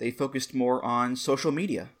 They focused more on social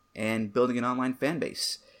media and building an online fan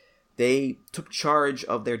base. They took charge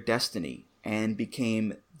of their destiny and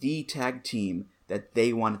became the tag team that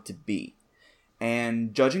they wanted to be.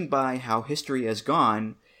 And judging by how history has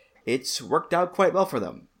gone, it's worked out quite well for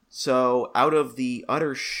them. So out of the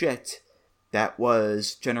utter shit that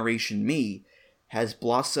was Generation Me has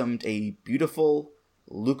blossomed a beautiful,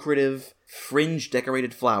 lucrative,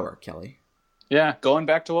 fringe-decorated flower, Kelly. Yeah, going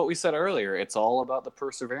back to what we said earlier, it's all about the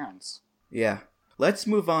perseverance. Yeah. Let's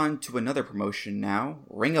move on to another promotion now,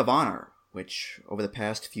 Ring of Honor, which, over the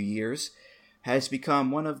past few years, has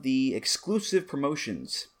become one of the exclusive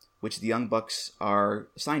promotions which the Young Bucks are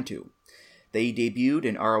assigned to. They debuted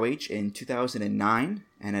in ROH in 2009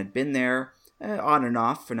 and had been there on and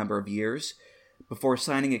off for a number of years before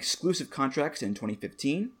signing exclusive contracts in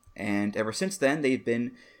 2015, and ever since then they've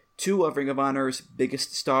been two of Ring of Honor's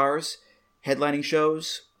biggest stars, headlining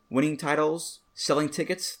shows, winning titles, selling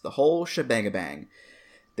tickets, the whole shebang-a-bang.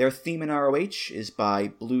 Their theme in ROH is by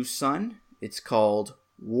Blue Sun. It's called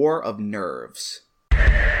War of Nerves.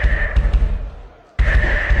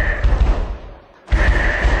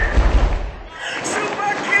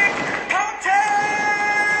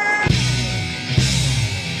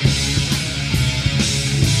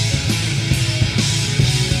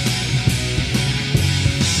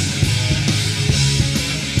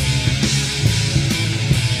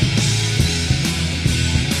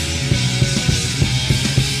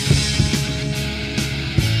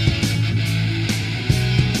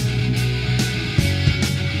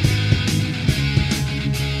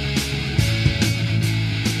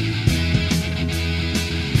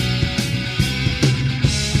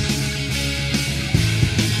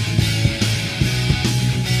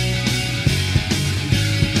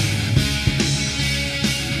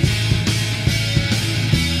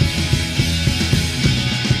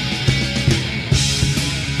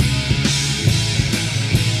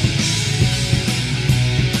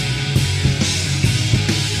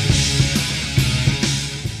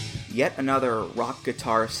 Yet another rock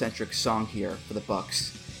guitar-centric song here for the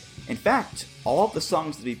Bucks. In fact, all of the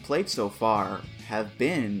songs that we've played so far have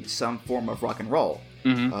been some form of rock and roll.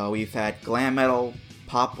 We've had glam metal,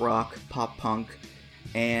 pop rock, pop punk,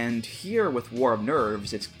 and here with War of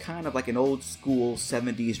Nerves, it's kind of like an old school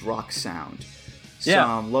 70s rock sound.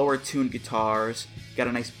 Some lower tuned guitars, got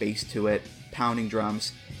a nice bass to it, pounding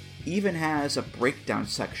drums, even has a breakdown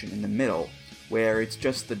section in the middle where it's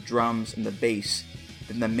just the drums and the bass.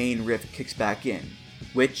 Then the main riff kicks back in,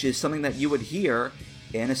 which is something that you would hear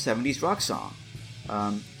in a 70s rock song.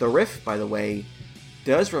 The riff, by the way,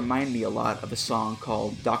 does remind me a lot of a song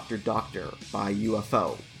called Dr. Doctor by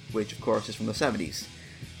UFO, which of course is from the 70s.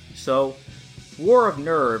 So, War of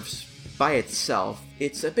Nerves, by itself,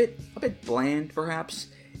 it's a bit bland perhaps.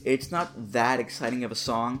 It's not that exciting of a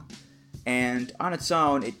song, and on its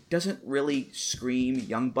own, it doesn't really scream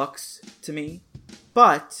Young Bucks to me.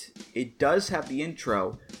 But it does have the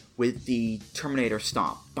intro with the Terminator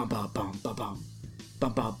stomp, bum bum bum bum bum,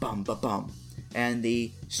 bum bum bum bum bum, and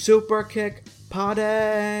the super kick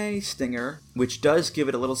party stinger, which does give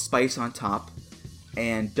it a little spice on top,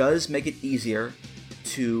 and does make it easier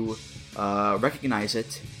to recognize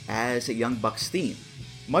it as a Young Bucks theme,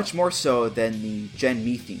 much more so than the Gen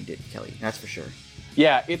Me theme did, Kelly. That's for sure.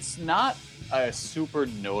 Yeah, it's not a super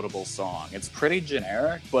notable song. It's pretty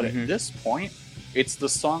generic, but at this point, it's the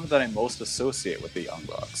song that I most associate with the Young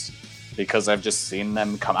Bucks because I've just seen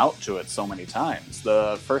them come out to it so many times.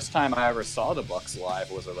 The first time I ever saw the Bucks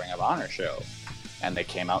live was a Ring of Honor show, and they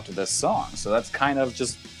came out to this song. So that's kind of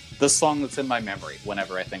just the song that's in my memory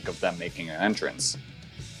whenever I think of them making an entrance.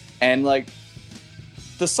 And like,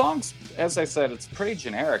 the song's, as I said, it's pretty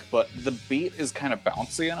generic, but the beat is kind of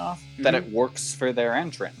bouncy enough that it works for their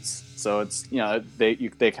entrance. So it's,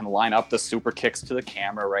 they can line up the super kicks to the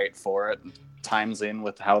camera right for it, times in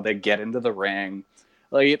with how they get into the ring.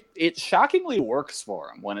 Like it shockingly works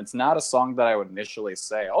for them when it's not a song that I would initially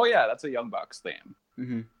say, oh yeah, that's a Young Bucks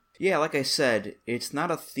theme. Yeah, like I said, it's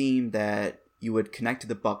not a theme that you would connect to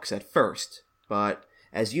the Bucks at first, but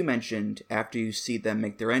as you mentioned, after you see them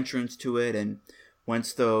make their entrance to it, and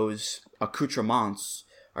once those accoutrements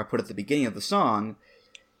are put at the beginning of the song,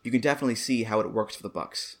 you can definitely see how it works for the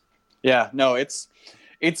Bucks. Yeah, no, it's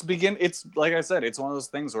like I said, it's one of those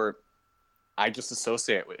things where I just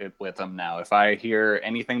associate it with them now. If I hear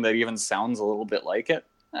anything that even sounds a little bit like it,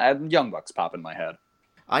 Young Bucks pop in my head.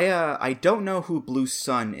 I don't know who Blue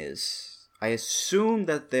Sun is. I assume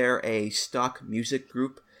that they're a stock music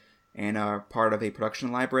group and are part of a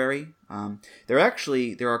production library. There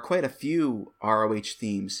are quite a few ROH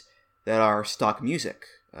themes that are stock music.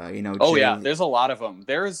 Yeah, there's a lot of them.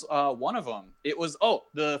 There's one of them. It was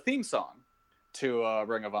the theme song to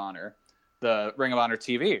Ring of Honor, the Ring of Honor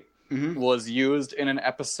TV. Was used in an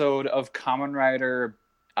episode of Kamen Rider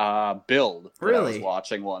Build that I was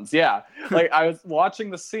watching once. Yeah, like I was watching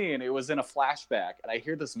the scene, it was in a flashback, and I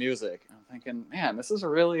hear this music, and I'm thinking, man, this is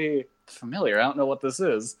really familiar. I don't know what this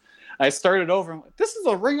is. I started over, and I'm like, this is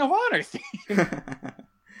a Ring of Honor theme.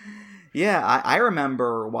 Yeah, I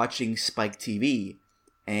remember watching Spike TV,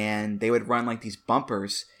 and they would run like these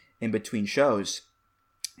bumpers in between shows,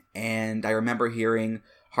 and I remember hearing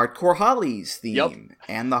Hardcore Holly's theme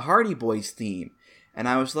and the Hardy Boys theme, and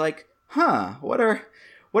I was like, what are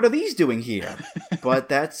what are these doing here? But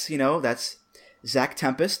that's Zach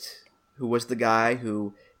Tempest, who was the guy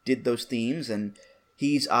who did those themes, and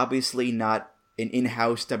he's obviously not an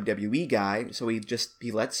in-house WWE guy, so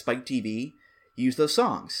he let Spike TV use those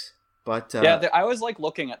songs. But I always like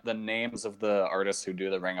looking at the names of the artists who do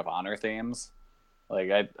the Ring of Honor themes. Like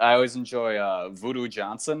I always enjoy Voodoo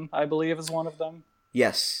Johnson, I believe, is one of them.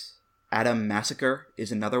 Yes, Adam Massacre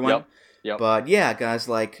is another one. Yep. But yeah, guys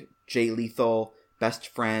like Jay Lethal, Best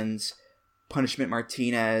Friends, Punishment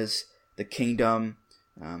Martinez, The Kingdom,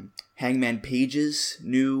 Hangman Page's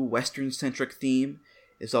new Western-centric theme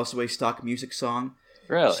is also a stock music song.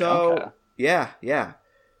 Really? So, okay. Yeah.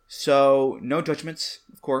 So, no judgments,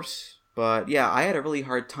 of course. But yeah, I had a really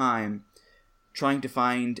hard time trying to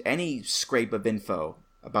find any scrape of info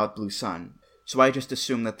about Blue Sun. So I just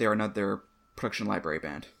assumed that they're another production library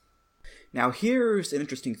band. Now here's an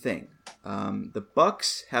interesting thing. The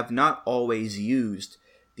Bucks have not always used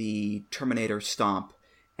the Terminator Stomp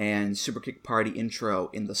and Superkick Party intro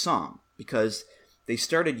in the song, because they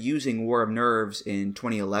started using War of Nerves in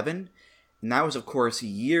 2011, and that was, of course,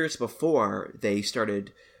 years before they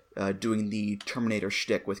started doing the Terminator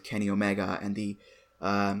shtick with Kenny Omega and the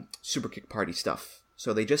Superkick Party stuff.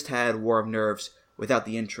 So they just had War of Nerves without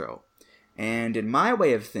the intro. And in my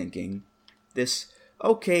way of thinking, this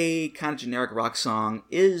okay, kind of generic rock song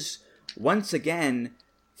is once again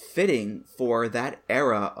fitting for that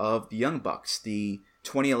era of the Young Bucks, the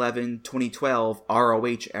 2011-2012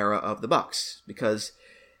 ROH era of the Bucks, because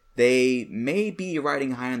they may be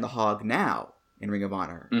riding high on the hog now in Ring of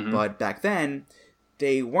Honor, but back then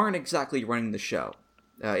they weren't exactly running the show.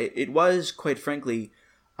 It was, quite frankly,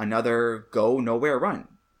 another go-nowhere run,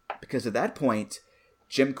 because at that point,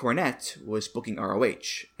 Jim Cornette was booking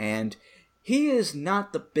ROH, and he is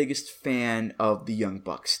not the biggest fan of the Young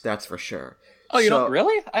Bucks, that's for sure. Oh, you don't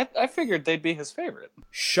really? I figured they'd be his favorite.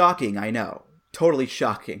 Shocking, I know. Totally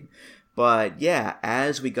shocking. But yeah,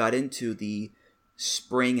 as we got into the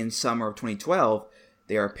spring and summer of 2012,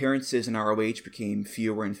 their appearances in ROH became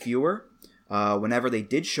fewer and fewer. Whenever they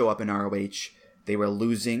did show up in ROH, they were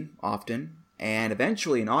losing often. And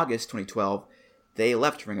eventually in August 2012, they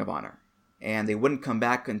left Ring of Honor. And they wouldn't come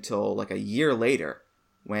back until like a year later,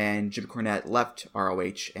 when Jim Cornette left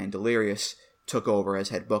ROH and Delirious took over as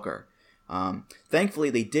head booker. Thankfully,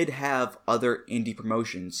 they did have other indie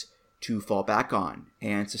promotions to fall back on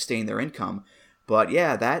and sustain their income. But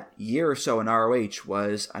yeah, that year or so in ROH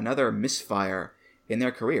was another misfire in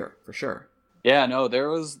their career, for sure. Yeah, no, there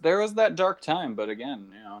was that dark time, but again,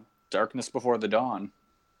 darkness before the dawn.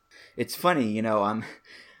 It's funny, I'm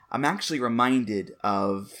actually reminded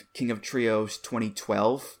of King of Trios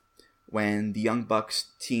 2012, when the Young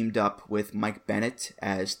Bucks teamed up with Mike Bennett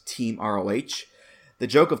as Team ROH. The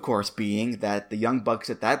joke, of course, being that the Young Bucks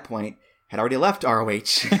at that point had already left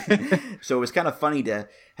ROH. So it was kind of funny to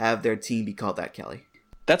have their team be called that, Kelly.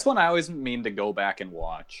 That's one I always mean to go back and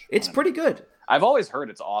watch. It's pretty good. I've always heard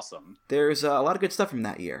it's awesome. There's a lot of good stuff from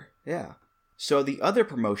that year. Yeah. So the other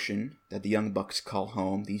promotion that the Young Bucks call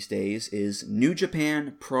home these days is New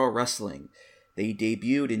Japan Pro Wrestling. They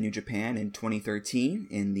debuted in New Japan in 2013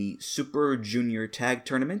 in the Super Junior Tag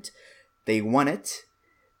Tournament. They won it.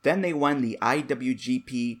 Then they won the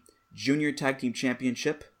IWGP Junior Tag Team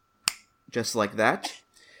Championship, just like that.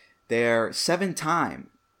 They're 7-time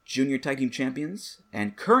Junior Tag Team Champions,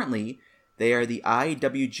 and currently they are the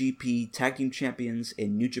IWGP Tag Team Champions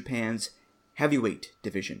in New Japan's Heavyweight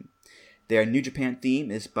Division. Their New Japan theme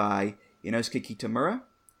is by Inosuke Kitamura.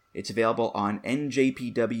 It's available on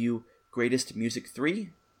NJPW Greatest Music 3.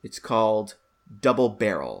 It's called Double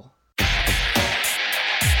Barrel.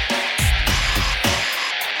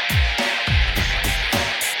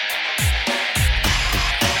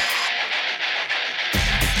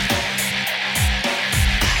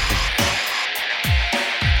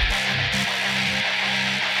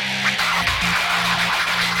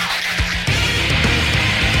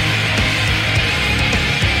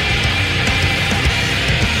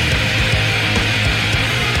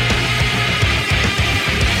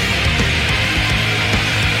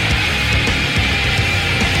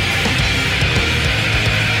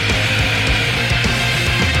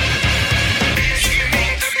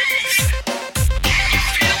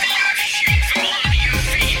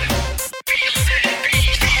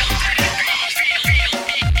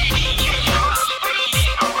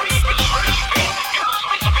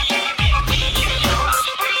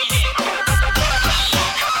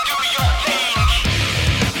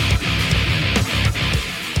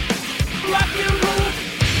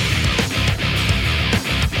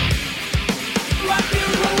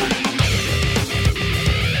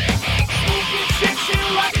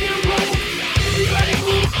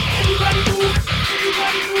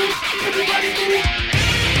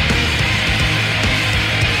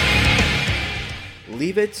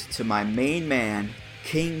 leave it to my main man,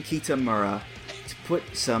 King Kitamura, to put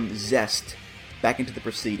some zest back into the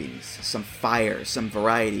proceedings, some fire, some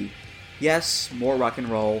variety. Yes, more rock and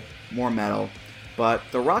roll, more metal, but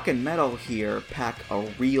the rock and metal here pack a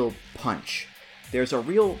real punch. There's a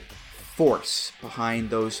real force behind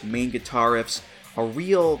those main guitar riffs, a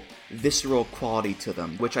real visceral quality to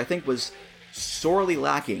them, which I think was sorely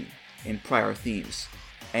lacking in prior themes.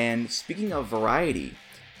 And speaking of variety,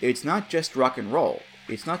 it's not just rock and roll,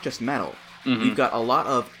 it's not just metal. You've got a lot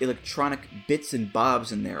of electronic bits and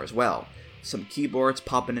bobs in there as well. Some keyboards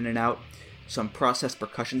popping in and out, some processed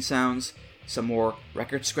percussion sounds, some more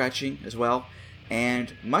record scratching as well,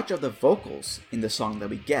 and much of the vocals in the song that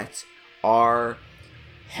we get are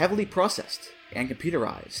heavily processed and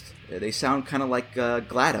computerized. They sound kind of like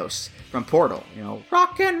GLaDOS from Portal,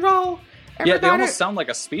 rock and roll. Everybody. Yeah, they almost sound like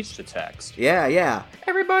a speech to text. Yeah.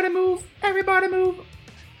 Everybody move, everybody move.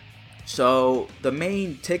 So the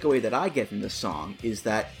main takeaway that I get from this song is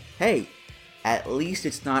that, hey, at least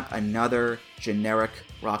it's not another generic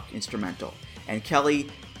rock instrumental. And Kelly,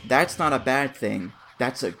 that's not a bad thing,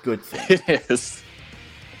 that's a good thing. It is.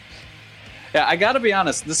 Yeah, I gotta be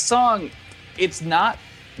honest, this song, it's not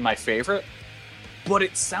my favorite, but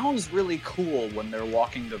it sounds really cool when they're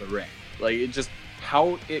walking to the ring. Like, it just,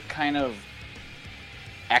 how it kind of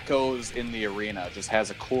echoes in the arena just has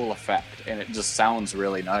a cool effect, and it just sounds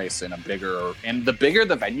really nice in a bigger, and the bigger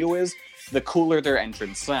the venue is, the cooler their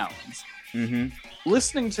entrance sounds.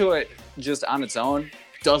 Listening to it just on its own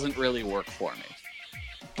doesn't really work for me,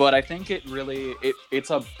 but I think it really,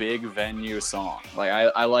 it's a big venue song. Like,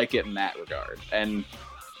 I like it in that regard.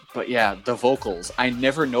 But yeah, the vocals, I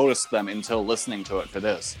never noticed them until listening to it for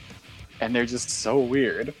this, and they're just so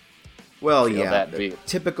weird. Well, yeah,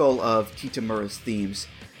 typical of Kitamura's themes.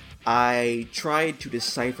 I tried to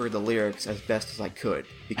decipher the lyrics as best as I could,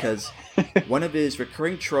 because one of his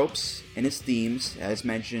recurring tropes in his themes, as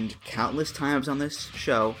mentioned countless times on this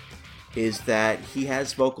show, is that he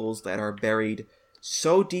has vocals that are buried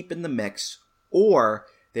so deep in the mix, or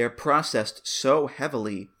they're processed so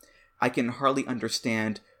heavily, I can hardly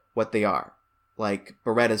understand what they are. Like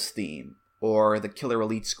Beretta's theme, or the Killer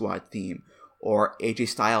Elite Squad theme, or AJ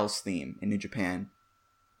Styles' theme in New Japan.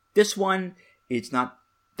 This one, it's not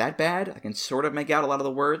that bad. I can sort of make out a lot of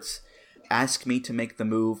the words. Ask me to make the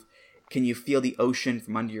move. Can you feel the ocean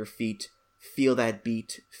from under your feet? Feel that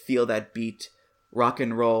beat. Feel that beat. Rock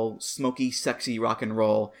and roll. Smoky, sexy rock and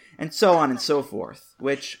roll. And so on and so forth.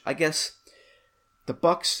 Which, I guess, the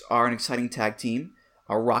Bucks are an exciting tag team.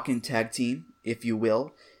 A rockin' tag team, if you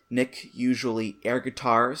will. Nick usually air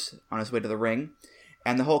guitars on his way to the ring.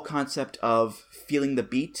 And the whole concept of feeling the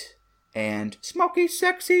beat and smoky,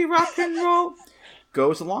 sexy rock and roll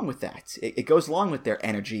goes along with that. It goes along with their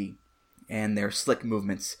energy and their slick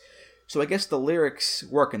movements. So I guess the lyrics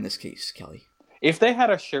work in this case, Kelly. If they had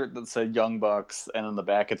a shirt that said Young Bucks and on the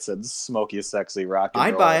back it said smoky, sexy rock and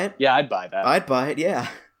roll, I'd buy it. Yeah, I'd buy that. I'd buy it, yeah.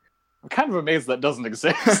 I'm kind of amazed that doesn't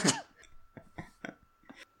exist.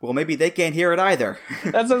 Well, maybe they can't hear it either.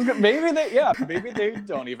 That sounds good. Maybe they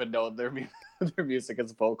don't even know their music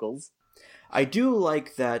is vocals. I do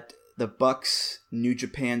like that the Bucks' New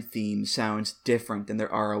Japan theme sounds different than their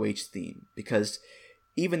ROH theme, because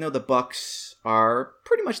even though the Bucks are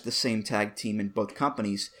pretty much the same tag team in both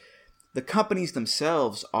companies, the companies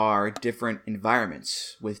themselves are different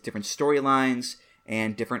environments with different storylines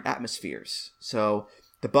and different atmospheres. So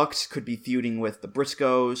the Bucks could be feuding with the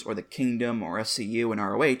Briscoes or the Kingdom or SCU in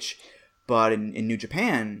ROH, but in New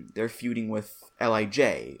Japan, they're feuding with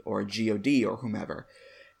LIJ or GOD or whomever.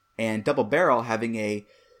 And Double Barrel having a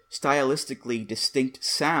stylistically distinct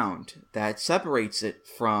sound that separates it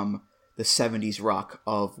from the 70s rock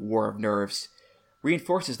of War of Nerves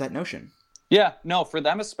reinforces that notion. Yeah, no, for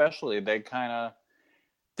them especially, they kind of...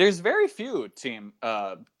 There's very few team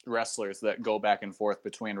wrestlers that go back and forth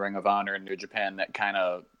between Ring of Honor and New Japan that kind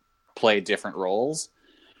of play different roles.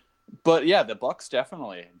 But yeah, the Bucks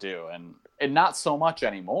definitely do, and not so much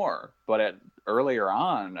anymore. But earlier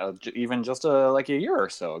on, even just like a year or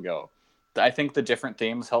so ago, I think the different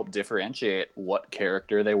themes help differentiate what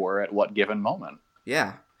character they were at what given moment.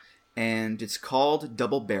 Yeah, and it's called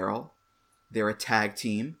Double Barrel. They're a tag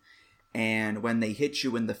team, and when they hit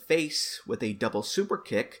you in the face with a double super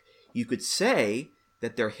kick, you could say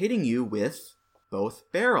that they're hitting you with both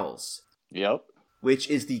barrels. Yep. Which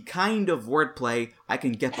is the kind of wordplay I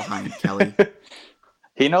can get behind, Kelly.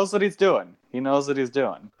 He knows what he's doing.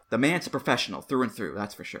 The man's a professional through and through,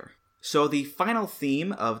 that's for sure. So the final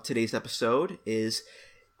theme of today's episode is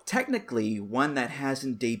technically one that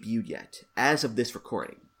hasn't debuted yet, as of this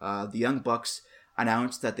recording. The Young Bucks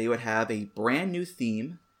announced that they would have a brand new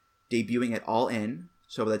theme debuting at All In,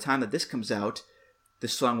 So by the time that this comes out,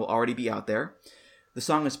 this song will already be out there. The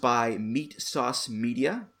song is by Meat Sauce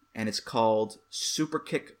Media, and it's called Super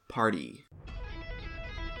Kick Party.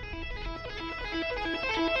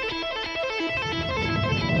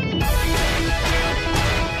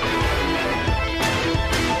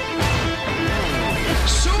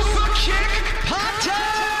 Super Kick Party!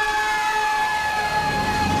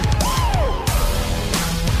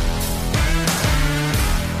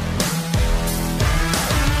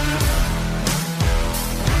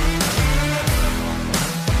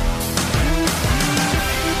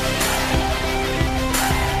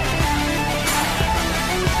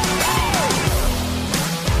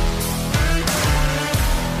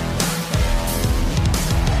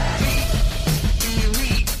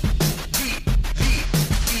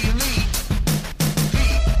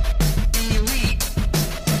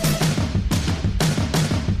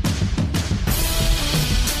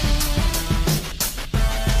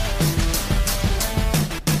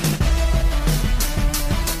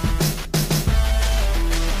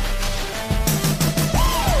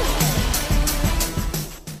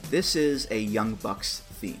 This is a Young Bucks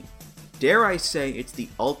theme. Dare I say it's the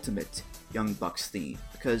ultimate Young Bucks theme,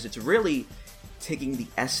 because it's really taking the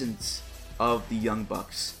essence of the Young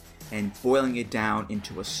Bucks and boiling it down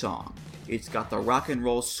into a song. It's got the rock and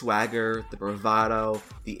roll swagger, the bravado,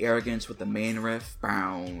 the arrogance with the main riff.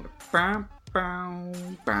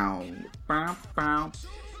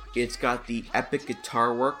 It's got the epic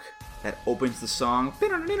guitar work that opens the song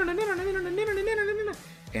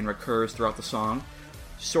and recurs throughout the song.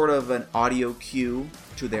 Sort of an audio cue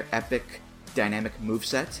to their epic dynamic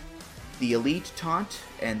moveset. The Elite taunt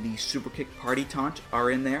and the Super Kick Party taunt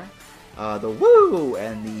are in there. The woo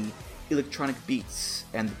and the electronic beats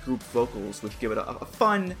and the group vocals, which give it a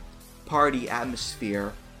fun party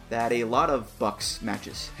atmosphere that a lot of Bucks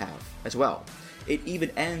matches have as well. It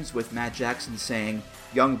even ends with Matt Jackson saying,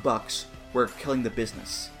 "Young Bucks, we're killing the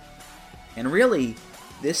business." And really,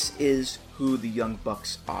 this is who the Young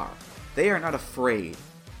Bucks are. They are not afraid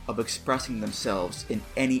of expressing themselves in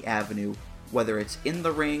any avenue, whether it's in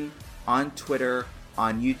the ring, on Twitter,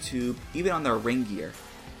 on YouTube, even on their ring gear.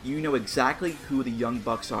 You know exactly who the Young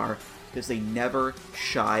Bucks are because they never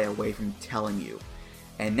shy away from telling you.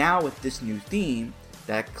 And now with this new theme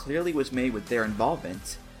that clearly was made with their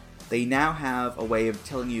involvement, they now have a way of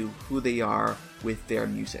telling you who they are with their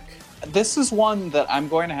music. This is one that I'm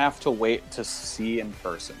going to have to wait to see in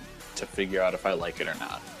person to figure out if I like it or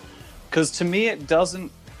not. Because to me, it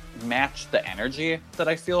doesn't match the energy that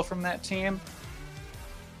I feel from that team.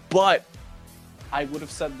 But I would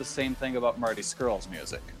have said the same thing about Marty Scurll's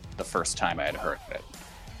music the first time I had heard it.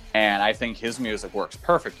 And I think his music works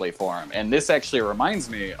perfectly for him. And this actually reminds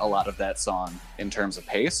me a lot of that song in terms of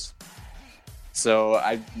pace. So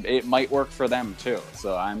it might work for them too.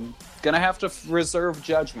 So I'm gonna have to reserve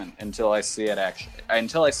judgment until I see it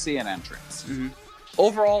until I see an entrance. Mm-hmm.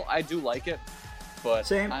 Overall, I do like it, but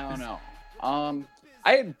Same. I don't know.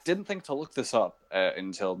 I didn't think to look this up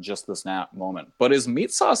until just this moment. But is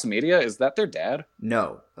Meat Sauce Media, is that their dad?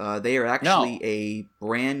 No. They are actually a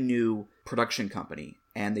brand new production company.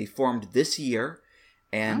 And they formed this year.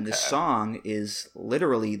 And the song is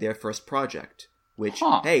literally their first project. Which,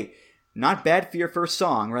 hey, not bad for your first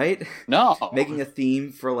song, right? No. Making a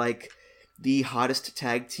theme for, like, the hottest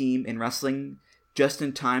tag team in wrestling just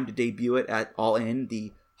in time to debut it at All In,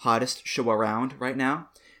 the hottest show around right now.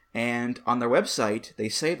 And on their website, they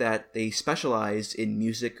say that they specialize in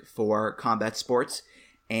music for combat sports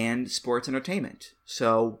and sports entertainment.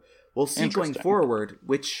 So we'll see going forward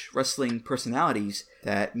which wrestling personalities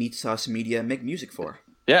that Meat Sauce Media make music for.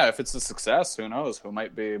 Yeah, if it's a success, who knows? Who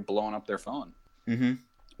might be blowing up their phone? Mm-hmm.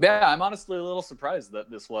 Yeah, I'm honestly a little surprised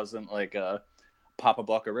that this wasn't like a Papa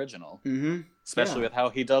Buck original. Mm-hmm. Especially with how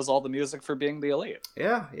he does all the music for being the Elite.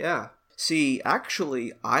 Yeah. See,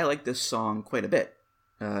 actually, I like this song quite a bit.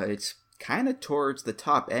 It's kind of towards the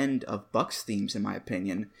top end of Bucks themes, in my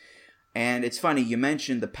opinion. And it's funny, you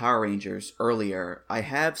mentioned the Power Rangers earlier. I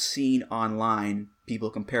have seen online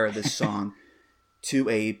people compare this song to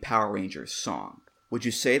a Power Rangers song. Would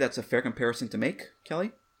you say that's a fair comparison to make,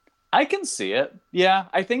 Kelly? I can see it. Yeah,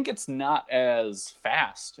 I think it's not as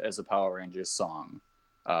fast as a Power Rangers song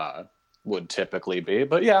would typically be.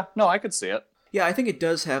 But yeah, no, I could see it. Yeah, I think it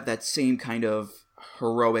does have that same kind of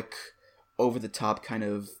heroic, over-the-top kind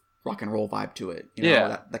of rock and roll vibe to it. You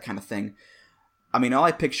know, that kind of thing. I mean, all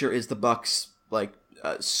I picture is the Bucks, like,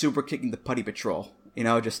 super kicking the Putty Patrol. You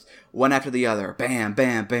know, just one after the other. Bam,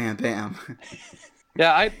 bam, bam, bam.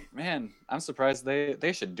 Yeah, I'm surprised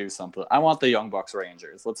they should do something. I want the Young Bucks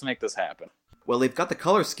Rangers. Let's make this happen. Well, they've got the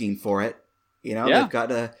color scheme for it. You know, Yeah. they've got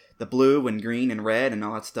the blue and green and red and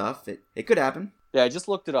all that stuff. It could happen. Yeah, I just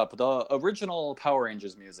looked it up. The original Power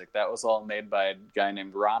Rangers music, that was all made by a guy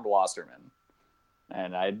named Ron Wasserman.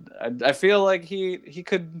 And I feel like he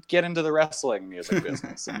could get into the wrestling music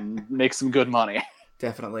business and make some good money.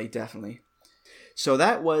 Definitely, definitely. So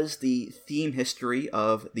that was the theme history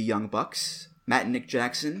of the Young Bucks. Matt and Nick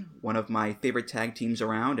Jackson, one of my favorite tag teams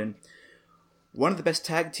around, and one of the best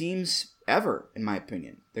tag teams ever, in my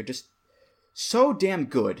opinion. They're just so damn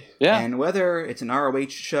good. Yeah. And whether it's an ROH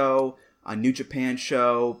show, a New Japan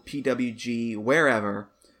show, PWG, wherever,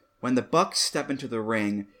 when the Bucks step into the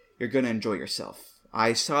ring, you're going to enjoy yourself.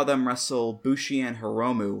 I saw them wrestle Bushi and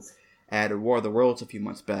Hiromu at War of the Worlds a few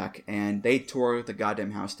months back, and they tore the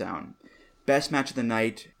goddamn house down. Best match of the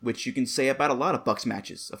night, which you can say about a lot of Bucks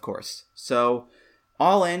matches, of course. So,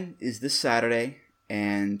 All In is this Saturday,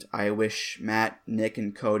 and I wish Matt, Nick,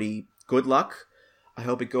 and Cody good luck. I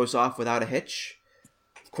hope it goes off without a hitch.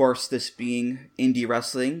 Of course, this being indie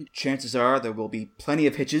wrestling, chances are there will be plenty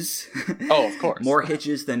of hitches. Oh, of course. More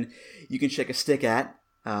hitches than you can shake a stick at.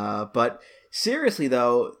 But seriously,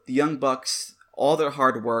 though, the Young Bucks, all their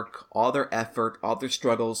hard work, all their effort, all their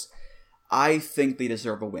struggles, I think they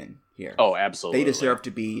deserve a win here. Oh, absolutely. They deserve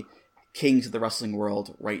to be kings of the wrestling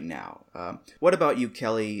world right now. What about you,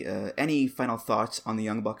 Kelly? Any final thoughts on the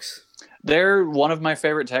Young Bucks? They're one of my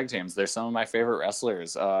favorite tag teams. They're some of my favorite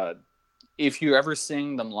wrestlers. If you're ever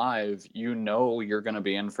seeing them live, you know you're going to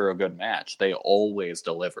be in for a good match. They always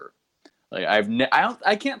deliver. Like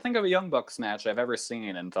I can't think of a Young Bucks match I've ever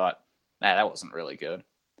seen and thought, nah, that wasn't really good.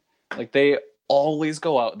 Like they always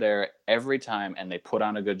go out there every time and they put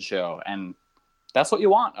on a good show, and that's what you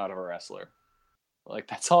want out of a wrestler. Like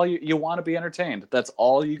that's all you want to be entertained. That's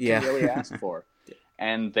all you can really ask for.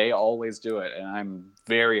 And they always do it, and I'm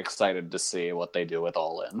very excited to see what they do with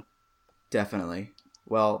All In. Definitely.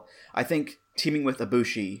 Well, I think teaming with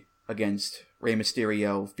Ibushi against Rey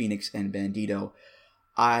Mysterio, Phoenix, and Bandito,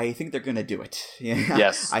 I think they're going to do it. Yeah.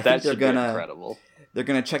 Yes, I that think should be incredible. They're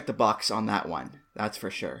going to check the box on that one. That's for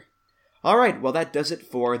sure. All right, well, that does it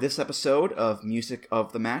for this episode of Music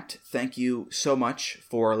of the Mat. Thank you so much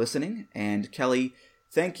for listening. And Kelly,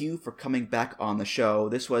 thank you for coming back on the show.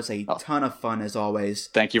 This was a ton of fun, as always.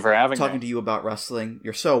 Thank you for having me. Talking to you about wrestling.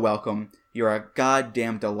 You're so welcome. You're a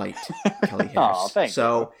goddamn delight, Kelly Harris. Oh, thank you.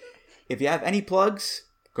 So, if you have any plugs,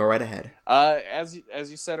 go right ahead. As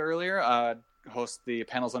you said earlier, host the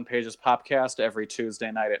Panels on Pages podcast every Tuesday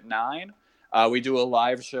night at 9. We do a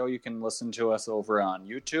live show. You can listen to us over on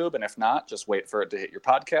YouTube, and if not, just wait for it to hit your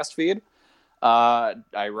podcast feed.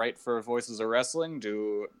 I write for Voices of Wrestling,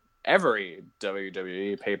 do every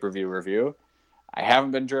WWE pay-per-view review. I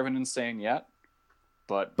haven't been driven insane yet,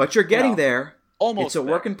 but you're getting there. Almost. It's a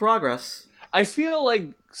work in progress. I feel like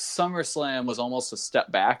SummerSlam was almost a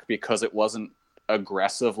step back because it wasn't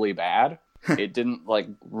aggressively bad. It didn't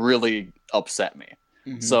really upset me.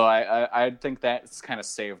 Mm-hmm. So I think that's kind of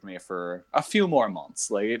saved me for a few more months.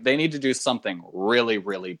 Like they need to do something really,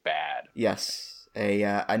 really bad. Yes,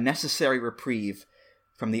 a necessary reprieve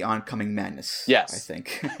from the oncoming madness. Yes, I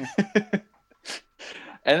think.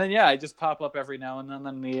 And then I just pop up every now and then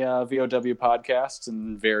on the VOW podcasts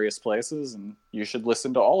in various places, and you should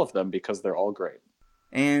listen to all of them because they're all great.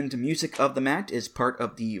 And Music of the Mat is part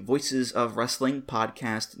of the Voices of Wrestling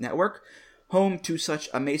podcast network, home to such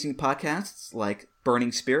amazing podcasts like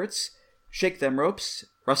Burning Spirits, Shake Them Ropes,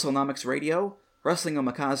 WrestleNomics Radio, Wrestling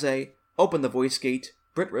Omakase, Open the Voice Gate,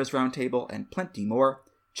 BritRes Roundtable, and plenty more.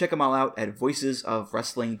 Check them all out at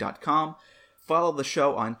voicesofwrestling.com. Follow the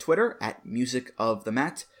show on Twitter at Music of the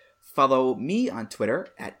Mat. Follow me on Twitter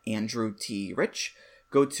at Andrew T. Rich.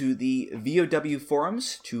 Go to the VOW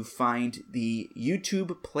forums to find the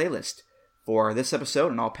YouTube playlist for this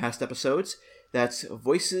episode and all past episodes. That's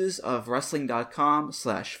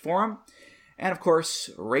voicesofwrestling.com/forum. And of course,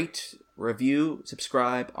 rate, review,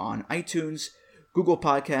 subscribe on iTunes, Google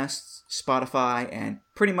Podcasts, Spotify, and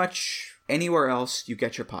pretty much anywhere else you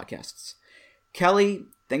get your podcasts. Kelly,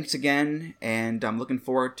 thanks again, and I'm looking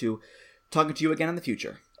forward to talking to you again in the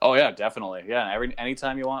future. Oh yeah, definitely. Yeah,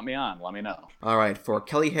 anytime you want me on, let me know. All right, for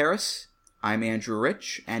Kelly Harris, I'm Andrew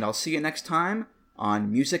Rich, and I'll see you next time on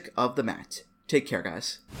Music of the Mat. Take care,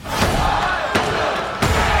 guys.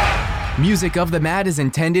 Music of the Mat is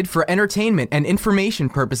intended for entertainment and information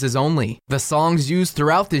purposes only. The songs used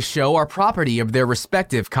throughout this show are property of their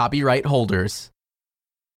respective copyright holders.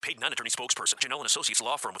 Paid non-attorney spokesperson. Janelle & Associates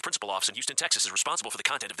Law Firm with principal office in Houston, Texas is responsible for the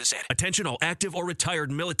content of this ad. Attention all active or retired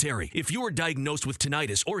military. If you are diagnosed with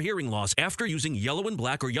tinnitus or hearing loss after using yellow and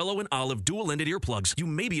black or yellow and olive dual-ended earplugs, you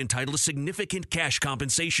may be entitled to significant cash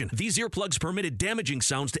compensation. These earplugs permitted damaging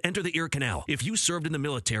sounds to enter the ear canal. If you served in the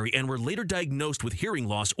military and were later diagnosed with hearing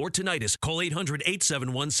loss or tinnitus, call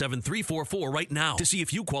 800-871-7344 right now to see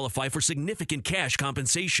if you qualify for significant cash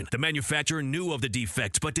compensation. The manufacturer knew of the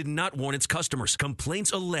defects but did not warn its customers.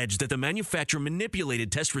 Complaints allege that the manufacturer manipulated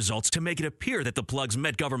test results to make it appear that the plugs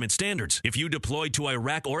met government standards. If you deployed to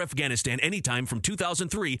Iraq or Afghanistan anytime from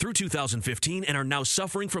 2003 through 2015 and are now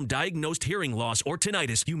suffering from diagnosed hearing loss or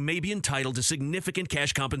tinnitus, you may be entitled to significant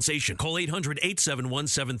cash compensation. Call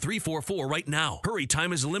 800-871-7344 right now. Hurry,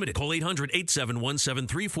 time is limited. Call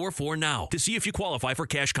 800-871-7344 now to see if you qualify for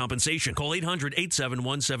cash compensation. Call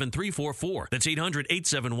 800-871-7344. That's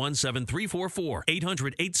 800-871-7344.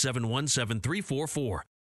 800-871-7344.